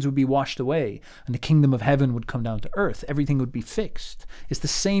and demons would be washed away, and the kingdom of heaven would come down to earth. Everything would be fixed. It's the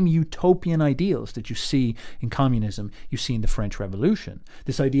same utopian ideals that you see in communism, you see in the French Revolution.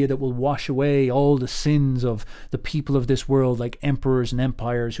 This idea that will wash away all the sins of the people of this world, like emperors and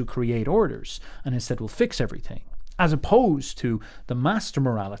empires who create orders, and instead will fix everything. As opposed to the master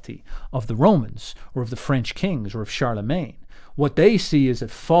morality of the Romans, or of the French kings, or of Charlemagne. What they see is a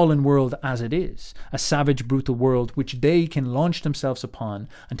fallen world as it is, a savage, brutal world which they can launch themselves upon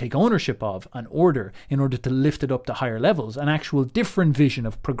and take ownership of and order in order to lift it up to higher levels, an actual different vision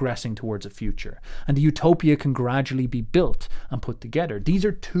of progressing towards a future. And the utopia can gradually be built and put together. These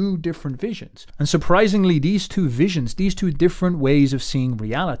are two different visions. And surprisingly, these two visions, these two different ways of seeing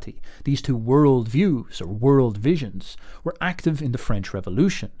reality, these two world views or world visions, were active in the French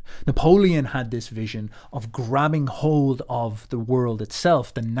Revolution. Napoleon had this vision of grabbing hold of the world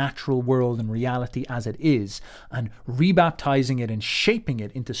itself, the natural world and reality as it is, and rebaptizing it and shaping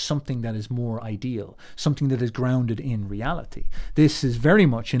it into something that is more ideal, something that is grounded in reality. This is very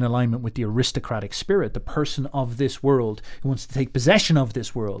much in alignment with the aristocratic spirit, the person of this world who wants to take possession of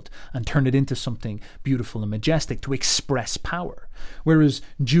this world and turn it into something beautiful and majestic, to express power. Whereas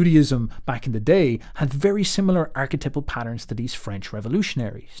Judaism back in the day had very similar archetypal patterns to these French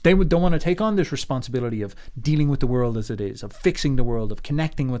revolutionaries. They don't want to take on this responsibility of dealing with the world as it is, of fixing the world, of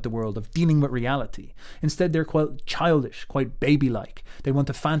connecting with the world, of dealing with reality. Instead, they're quite childish, quite baby-like. They want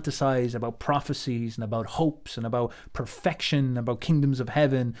to fantasize about prophecies and about hopes and about perfection, about kingdoms of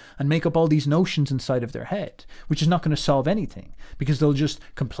heaven, and make up all these notions inside of their head, which is not going to solve anything, because they'll just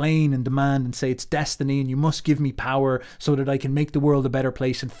complain and demand and say it's destiny and you must give me power so that I can make the world a better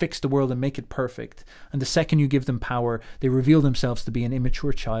place and fix the world and make it perfect. And the second you give them power, they reveal themselves to be an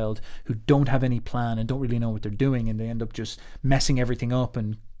immature child who don't have any plan and don't really know what they're doing, and they end up just messing everything up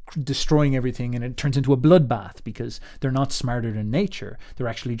and destroying everything, and it turns into a bloodbath because they're not smarter than nature. They're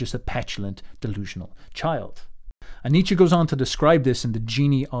actually just a petulant, delusional child. And Nietzsche goes on to describe this in the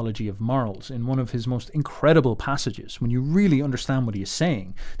Genealogy of Morals, in one of his most incredible passages, when you really understand what he is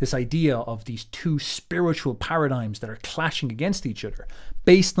saying. This idea of these two spiritual paradigms that are clashing against each other,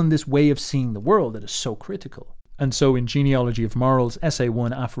 based on this way of seeing the world that is so critical. And so in Genealogy of Morals, Essay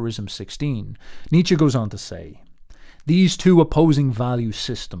 1, Aphorism 16, Nietzsche goes on to say, "These two opposing value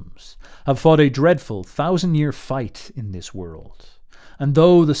systems have fought a dreadful 1,000-year fight in this world. And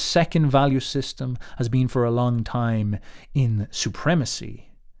though the second value system has been for a long time in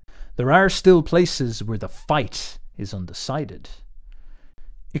supremacy, there are still places where the fight is undecided.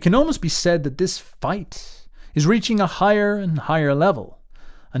 It can almost be said that this fight is reaching a higher and higher level,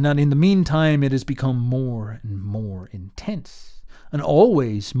 and that in the meantime it has become more and more intense, and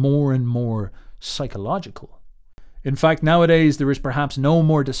always more and more psychological. In fact, nowadays there is perhaps no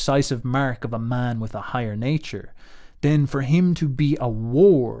more decisive mark of a man with a higher nature than for him to be a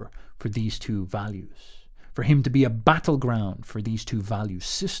war for these two values, for him to be a battleground for these two value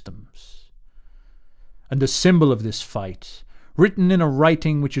systems. And the symbol of this fight, written in a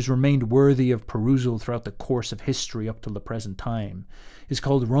writing which has remained worthy of perusal throughout the course of history up till the present time, is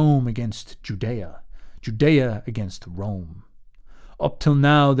called Rome against Judea, Judea against Rome. Up till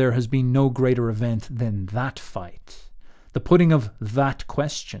now there has been no greater event than that fight, the putting of that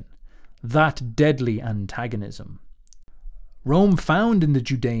question, that deadly antagonism. Rome found in the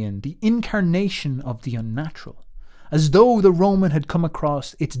Judean the incarnation of the unnatural, as though the Roman had come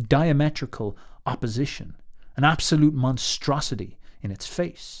across its diametrical opposition, an absolute monstrosity in its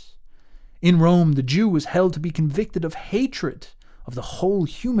face. In Rome, the Jew was held to be convicted of hatred of the whole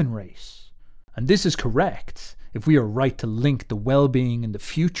human race. And this is correct if we are right to link the well-being and the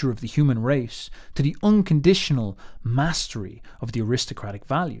future of the human race to the unconditional mastery of the aristocratic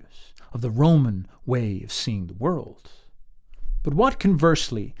values, of the Roman way of seeing the world. But what,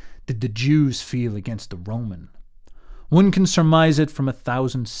 conversely, did the Jews feel against the Roman? One can surmise it from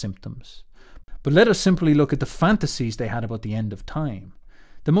 1,000 symptoms. But let us simply look at the fantasies they had about the end of time,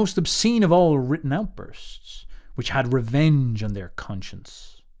 the most obscene of all written outbursts, which had revenge on their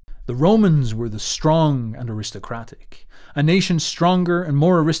conscience. The Romans were the strong and aristocratic. A nation stronger and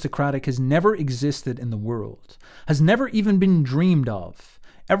more aristocratic has never existed in the world, has never even been dreamed of.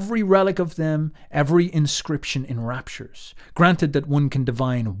 Every relic of them, every inscription enraptures, granted that one can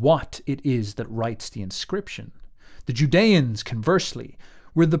divine what it is that writes the inscription. The Judeans, conversely,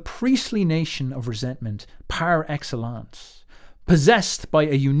 were the priestly nation of resentment par excellence, possessed by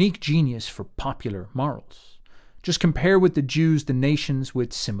a unique genius for popular morals. Just compare with the Jews the nations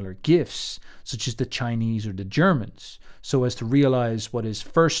with similar gifts, such as the Chinese or the Germans, so as to realize what is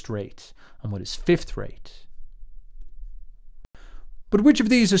first-rate and what is fifth-rate. But which of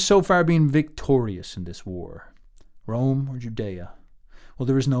these has so far been victorious in this war? Rome or Judea? Well,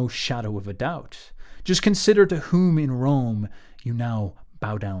 there is no shadow of a doubt. Just consider to whom in Rome you now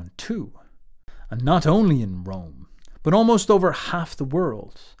bow down to. And not only in Rome, but almost over half the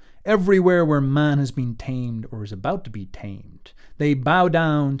world, everywhere where man has been tamed or is about to be tamed, they bow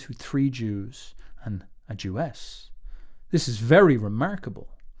down to 3 Jews and a Jewess. This is very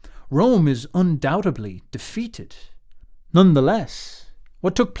remarkable. Rome is undoubtedly defeated. Nonetheless,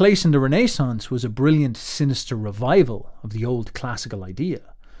 what took place in the Renaissance was a brilliant, sinister revival of the old classical idea,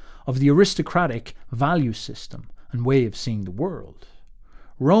 of the aristocratic value system and way of seeing the world.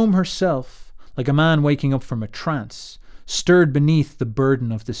 Rome herself, like a man waking up from a trance, stirred beneath the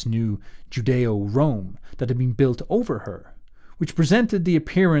burden of this new Judeo-Rome that had been built over her, which presented the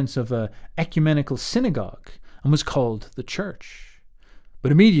appearance of an ecumenical synagogue and was called the Church.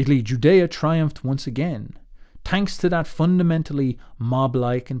 But immediately Judea triumphed once again, thanks to that fundamentally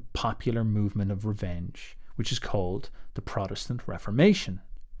mob-like and popular movement of revenge, which is called the Protestant Reformation,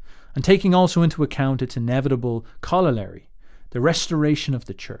 and taking also into account its inevitable corollary, the restoration of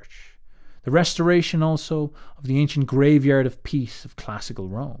the Church, the restoration also of the ancient graveyard of peace of classical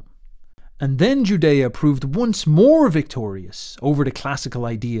Rome. And then Judea proved once more victorious over the classical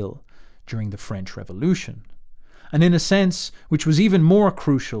ideal during the French Revolution, and in a sense which was even more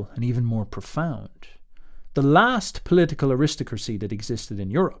crucial and even more profound. The last political aristocracy that existed in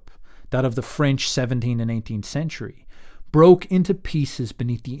Europe, that of the French 17th and 18th century, broke into pieces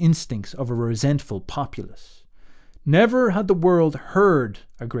beneath the instincts of a resentful populace. Never had the world heard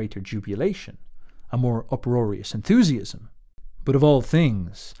a greater jubilation, a more uproarious enthusiasm. But of all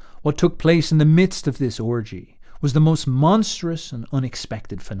things, what took place in the midst of this orgy was the most monstrous and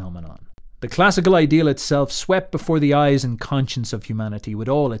unexpected phenomenon. The classical ideal itself swept before the eyes and conscience of humanity with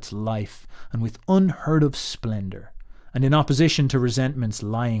all its life and with unheard of splendour, and in opposition to resentment's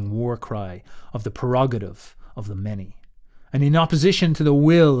lying war cry of the prerogative of the many, and in opposition to the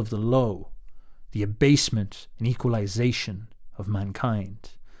will of the low, the abasement and equalization of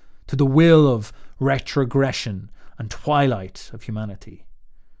mankind, to the will of retrogression and twilight of humanity.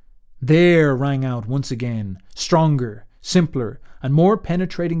 There rang out once again, stronger, simpler, and more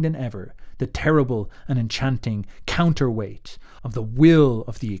penetrating than ever, the terrible and enchanting counterweight of the will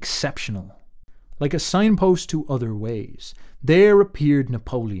of the exceptional. Like a signpost to other ways, there appeared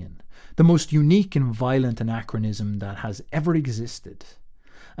Napoleon, the most unique and violent anachronism that has ever existed.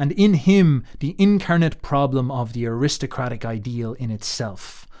 And in him, the incarnate problem of the aristocratic ideal in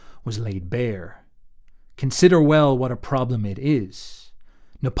itself was laid bare. Consider well what a problem it is.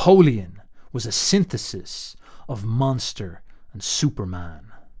 Napoleon was a synthesis of monster and Superman.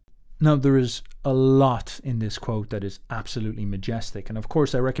 Now, there is a lot in this quote that is absolutely majestic, and of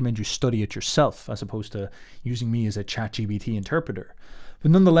course I recommend you study it yourself as opposed to using me as a ChatGPT interpreter. But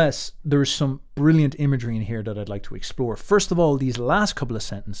nonetheless, there is some brilliant imagery in here that I'd like to explore. First of all, these last couple of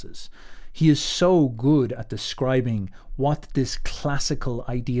sentences. He is so good at describing what this classical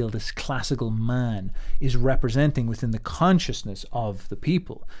ideal, this classical man, is representing within the consciousness of the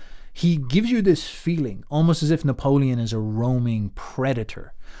people. He gives you this feeling, almost as if Napoleon is a roaming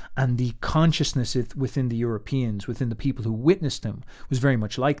predator, and the consciousness within the Europeans, within the people who witnessed him, was very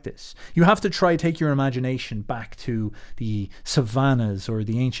much like this. You have to take your imagination back to the savannas or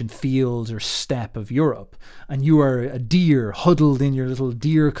the ancient fields or steppe of Europe, and you are a deer huddled in your little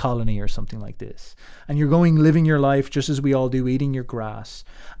deer colony or something like this, and you're living your life just as we all do, eating your grass,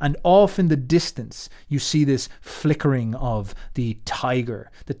 and off in the distance you see this flickering of the tiger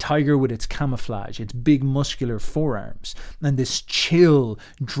with its camouflage, its big muscular forearms, and this chill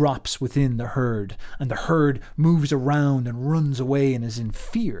drops within the herd, and the herd moves around and runs away and is in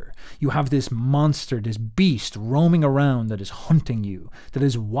fear. You have this monster, this beast roaming around that is hunting you, that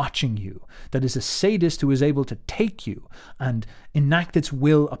is watching you, that is a sadist who is able to take you and enact its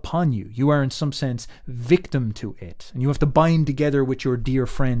will upon you. You are in some sense victim to it, and you have to bind together with your dear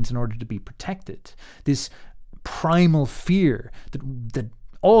friends in order to be protected. This primal fear that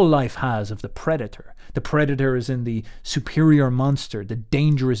all life has of the predator. The predator is in the superior monster, the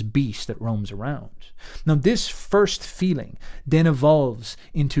dangerous beast that roams around. Now, this first feeling then evolves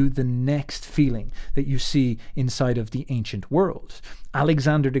into the next feeling that you see inside of the ancient world.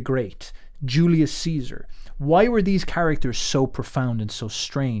 Alexander the Great, Julius Caesar. Why were these characters so profound and so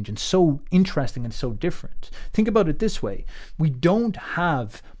strange and so interesting and so different? Think about it this way. We don't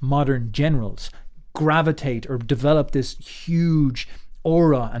have modern generals gravitate or develop this huge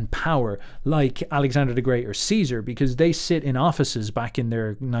aura and power like Alexander the Great or Caesar, because they sit in offices back in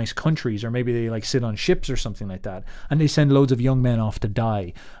their nice countries, or maybe they sit on ships or something like that, and they send loads of young men off to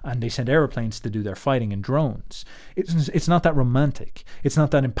die, and they send airplanes to do their fighting and drones. It's not that romantic, it's not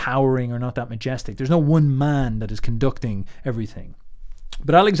that empowering or not that majestic. There's no one man that is conducting everything.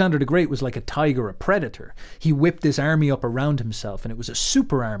 But Alexander the Great was like a tiger, a predator. He whipped this army up around himself, and it was a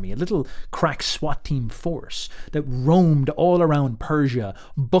super army, a little crack SWAT team force that roamed all around Persia,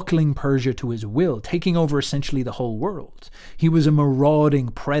 buckling Persia to his will, taking over essentially the whole world. He was a marauding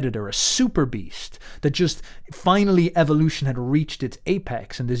predator, a super beast that just finally evolution had reached its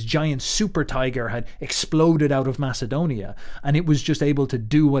apex, and this giant super tiger had exploded out of Macedonia, and it was just able to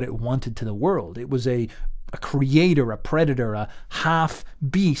do what it wanted to the world. It was a creator, a predator, a half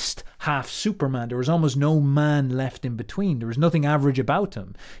beast, half Superman. There was almost no man left in between. There was nothing average about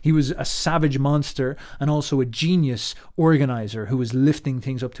him. He was a savage monster and also a genius organizer who was lifting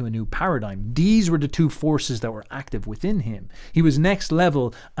things up to a new paradigm. These were the two forces that were active within him. He was next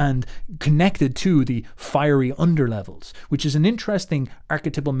level and connected to the fiery underlevels, which is an interesting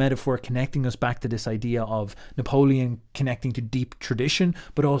archetypal metaphor connecting us back to this idea of Napoleon connecting to deep tradition,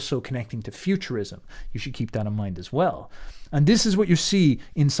 but also connecting to futurism. You should keep that in mind as well. And this is what you see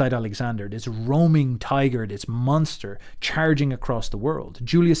inside Alexander, this roaming tiger, this monster charging across the world.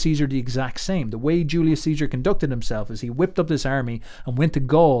 Julius Caesar, the exact same. The way Julius Caesar conducted himself is he whipped up this army and went to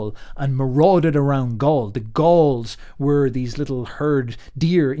Gaul and marauded around Gaul. The Gauls were these little herd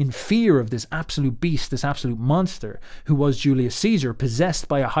deer in fear of this absolute beast, this absolute monster, who was Julius Caesar, possessed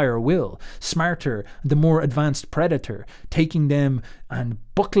by a higher will, smarter, the more advanced predator, taking them and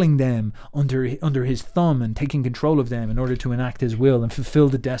buckling them under his thumb and taking control of them in order to enact his will and fulfill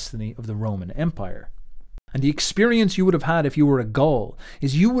the destiny of the Roman Empire. And the experience you would have had if you were a Gaul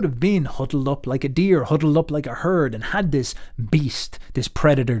is you would have been huddled up like a deer, huddled up like a herd, and had this beast, this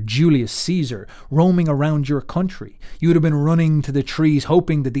predator, Julius Caesar, roaming around your country. You would have been running to the trees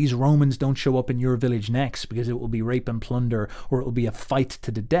hoping that these Romans don't show up in your village next, because it will be rape and plunder, or it will be a fight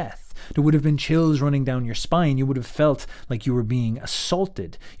to the death. There would have been chills running down your spine. You would have felt like you were being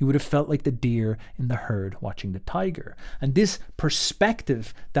assaulted. You would have felt like the deer in the herd watching the tiger. And this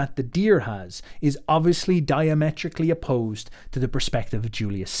perspective that the deer has is obviously diametrically opposed to the perspective of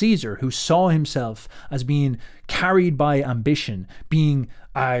Julius Caesar, who saw himself as being carried by ambition, being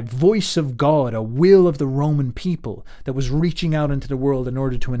a voice of God, a will of the Roman people that was reaching out into the world in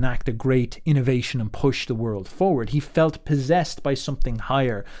order to enact a great innovation and push the world forward. He felt possessed by something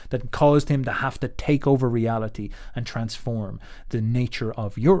higher that caused him to have to take over reality and transform the nature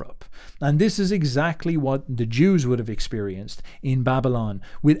of Europe. And this is exactly what the Jews would have experienced in Babylon.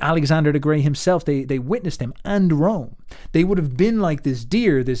 With Alexander the Great himself, they witnessed him, and Rome. They would have been like this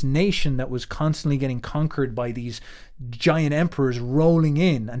deer, this nation that was constantly getting conquered by these giant emperors rolling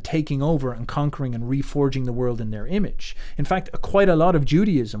in and taking over and conquering and reforging the world in their image. In fact, quite a lot of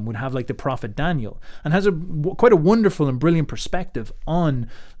Judaism would have like the prophet Daniel, and has quite a wonderful and brilliant perspective on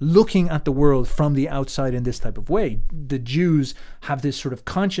looking at the world from the outside in this type of way. The Jews have this sort of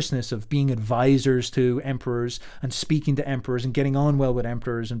consciousness of being advisors to emperors and speaking to emperors and getting on well with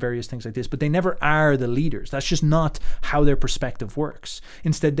emperors and various things like this, but they never are the leaders. That's just not how their perspective works.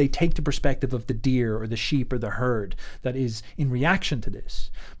 Instead, they take the perspective of the deer or the sheep or the herd that is in reaction to this.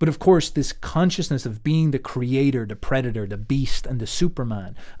 But of course, this consciousness of being the creator, the predator, the beast, and the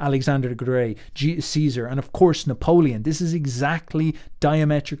Superman, Alexander the Great, Caesar, and of course Napoleon, this is exactly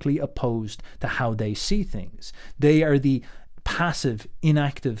diametrically opposed to how they see things. They are the passive,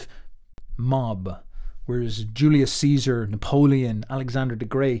 inactive mob, whereas Julius Caesar, Napoleon, Alexander the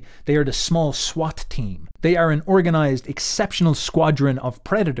Great, they are the small SWAT team. They are an organized, exceptional squadron of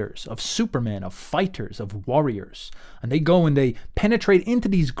predators, of supermen, of fighters, of warriors. And they go and they penetrate into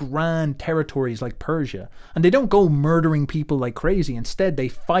these grand territories like Persia. And they don't go murdering people like crazy. Instead, they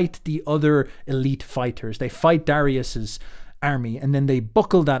fight the other elite fighters. They fight Darius's army, and then they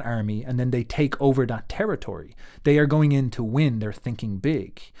buckle that army, and then they take over that territory. They are going in to win. They're thinking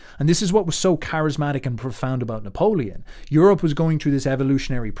big. And this is what was so charismatic and profound about Napoleon. Europe was going through this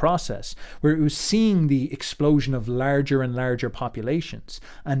evolutionary process where it was seeing the explosion of larger and larger populations.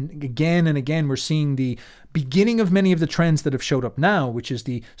 And again, we're seeing the beginning of many of the trends that have showed up now, which is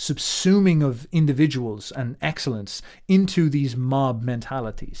the subsuming of individuals and excellence into these mob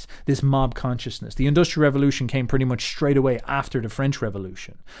mentalities, this mob consciousness. The Industrial Revolution came pretty much straight away after the French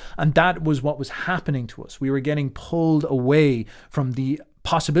Revolution. And that was what was happening to us. We were getting pulled away from the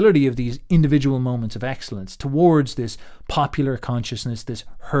possibility of these individual moments of excellence towards this popular consciousness, this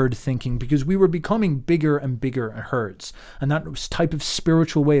herd thinking, because we were becoming bigger and bigger herds. And that type of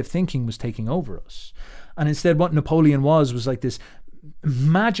spiritual way of thinking was taking over us. And instead, what Napoleon was like this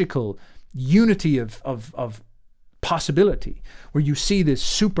magical unity of possibility, where you see this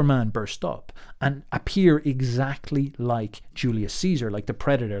Superman burst up and appear exactly like Julius Caesar, like the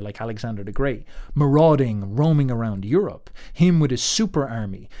predator, like Alexander the Great, marauding, roaming around Europe. Him with his super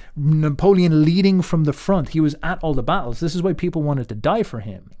army. Napoleon leading from the front. He was at all the battles. This is why people wanted to die for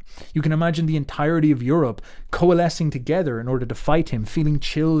him. You can imagine the entirety of Europe coalescing together in order to fight him, feeling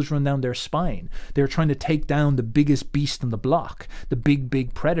chills run down their spine. They're trying to take down the biggest beast on the block, the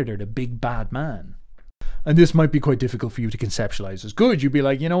big predator, the big bad man. And this might be quite difficult for you to conceptualize as good. You'd be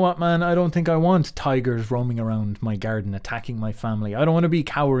like, you know what, man, I don't think I want tigers roaming around my garden, attacking my family. I don't want to be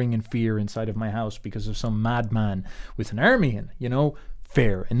cowering in fear inside of my house because of some madman with an army in, you know,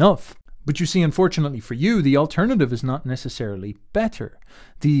 fair enough. But you see, unfortunately for you, the alternative is not necessarily better.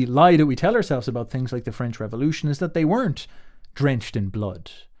 The lie that we tell ourselves about things like the French Revolution is that they weren't drenched in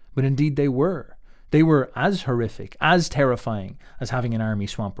blood, but indeed they were. They were as horrific, as terrifying as having an army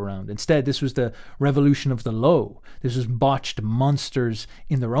swamp around. Instead, this was the revolution of the low. This was botched monsters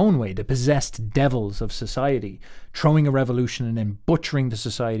in their own way, the possessed devils of society, throwing a revolution and then butchering the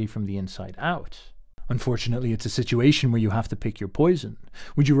society from the inside out. Unfortunately, it's a situation where you have to pick your poison.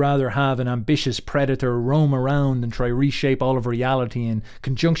 Would you rather have an ambitious predator roam around and try reshape all of reality in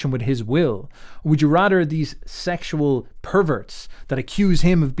conjunction with his will? Or would you rather these sexual perverts that accuse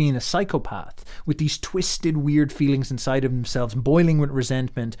him of being a psychopath, with these twisted, weird feelings inside of themselves, boiling with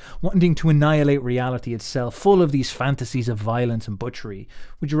resentment, wanting to annihilate reality itself, full of these fantasies of violence and butchery?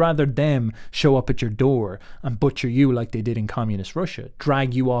 Would you rather them show up at your door and butcher you like they did in communist Russia,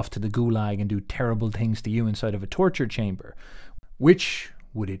 drag you off to the gulag and do terrible things to you inside of a torture chamber? Which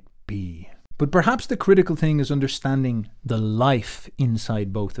would it be? But perhaps the critical thing is understanding the life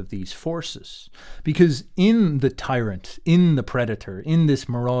inside both of these forces. Because in the tyrant, in the predator, in this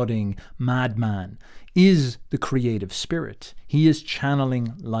marauding madman, is the creative spirit. He is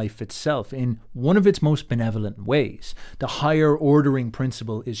channeling life itself in one of its most benevolent ways. The higher ordering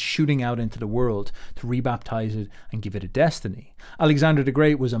principle is shooting out into the world to rebaptize it and give it a destiny. Alexander the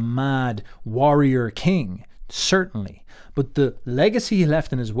Great was a mad warrior king, certainly, but the legacy he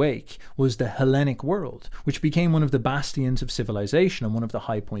left in his wake was the Hellenic world, which became one of the bastions of civilization and one of the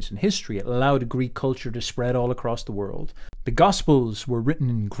high points in history. It allowed Greek culture to spread all across the world. The Gospels were written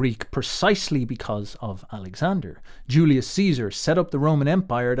in Greek precisely because of Alexander. Julius Caesar set up the Roman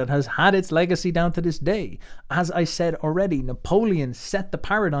Empire that has had its legacy down to this day. As I said already, Napoleon set the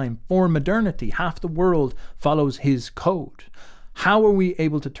paradigm for modernity. Half the world follows his code. How are we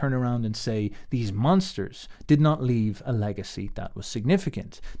able to turn around and say these monsters did not leave a legacy that was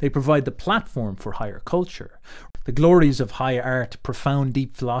significant? They provide the platform for higher culture. The glories of high art, profound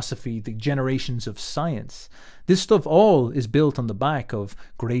deep philosophy, the generations of science. This stuff all is built on the back of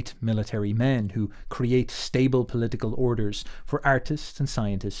great military men who create stable political orders for artists and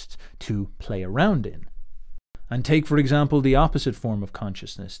scientists to play around in. And take, for example, the opposite form of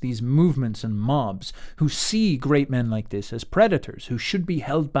consciousness, these movements and mobs who see great men like this as predators, who should be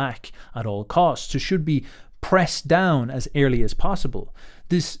held back at all costs, who should be pressed down as early as possible.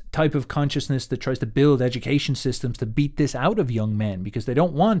 This type of consciousness that tries to build education systems to beat this out of young men because they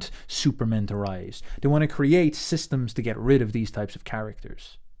don't want supermen to rise. They want to create systems to get rid of these types of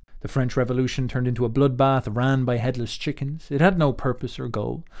characters. The French Revolution turned into a bloodbath ran by headless chickens. It had no purpose or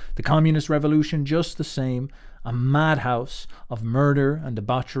goal. The Communist Revolution, just the same. A madhouse of murder and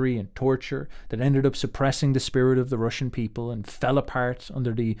debauchery and torture that ended up suppressing the spirit of the Russian people and fell apart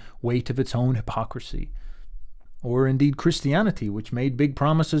under the weight of its own hypocrisy. Or indeed Christianity, which made big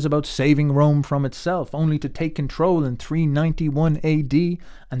promises about saving Rome from itself, only to take control in 391 AD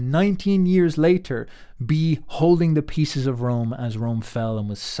and 19 years later be holding the pieces of Rome as Rome fell and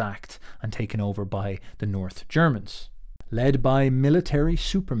was sacked and taken over by the North Germans. Led by military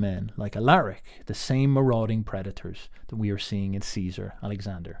supermen like Alaric, the same marauding predators that we are seeing in Caesar,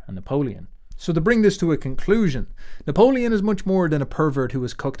 Alexander, and Napoleon. So to bring this to a conclusion, Napoleon is much more than a pervert who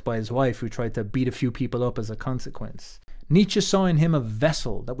was cooked by his wife who tried to beat a few people up as a consequence. Nietzsche saw in him a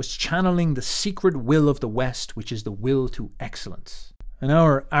vessel that was channeling the secret will of the West, which is the will to excellence. And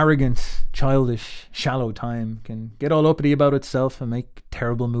our arrogant, childish, shallow time can get all uppity about itself and make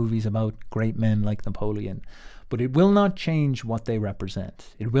terrible movies about great men like Napoleon. But it will not change what they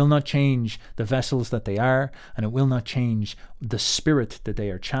represent. It will not change the vessels that they are, and it will not change the spirit that they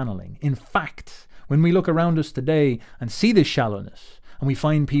are channeling. In fact, when we look around us today and see this shallowness, and we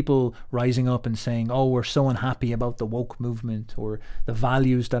find people rising up and saying, oh, we're so unhappy about the woke movement, or the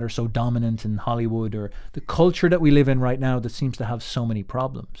values that are so dominant in Hollywood, or the culture that we live in right now that seems to have so many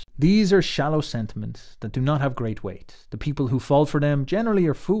problems. These are shallow sentiments that do not have great weight. The people who fall for them generally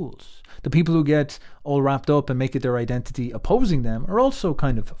are fools. The people who get all wrapped up and make it their identity opposing them are also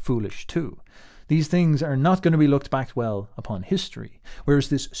kind of foolish too. These things are not going to be looked back well upon history, whereas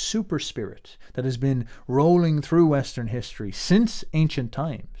this super spirit that has been rolling through Western history since ancient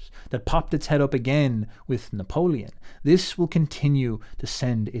times, that popped its head up again with Napoleon, this will continue to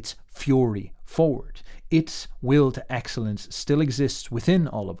send its fury forward. Its will to excellence still exists within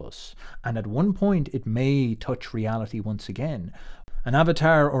all of us, and at one point it may touch reality once again. An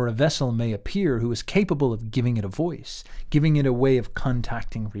avatar or a vessel may appear who is capable of giving it a voice, giving it a way of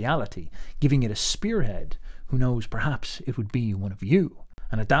contacting reality, giving it a spearhead. Who knows, perhaps it would be one of you.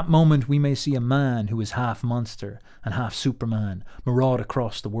 And at that moment we may see a man who is half monster and half Superman maraud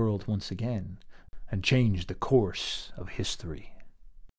across the world once again and change the course of history.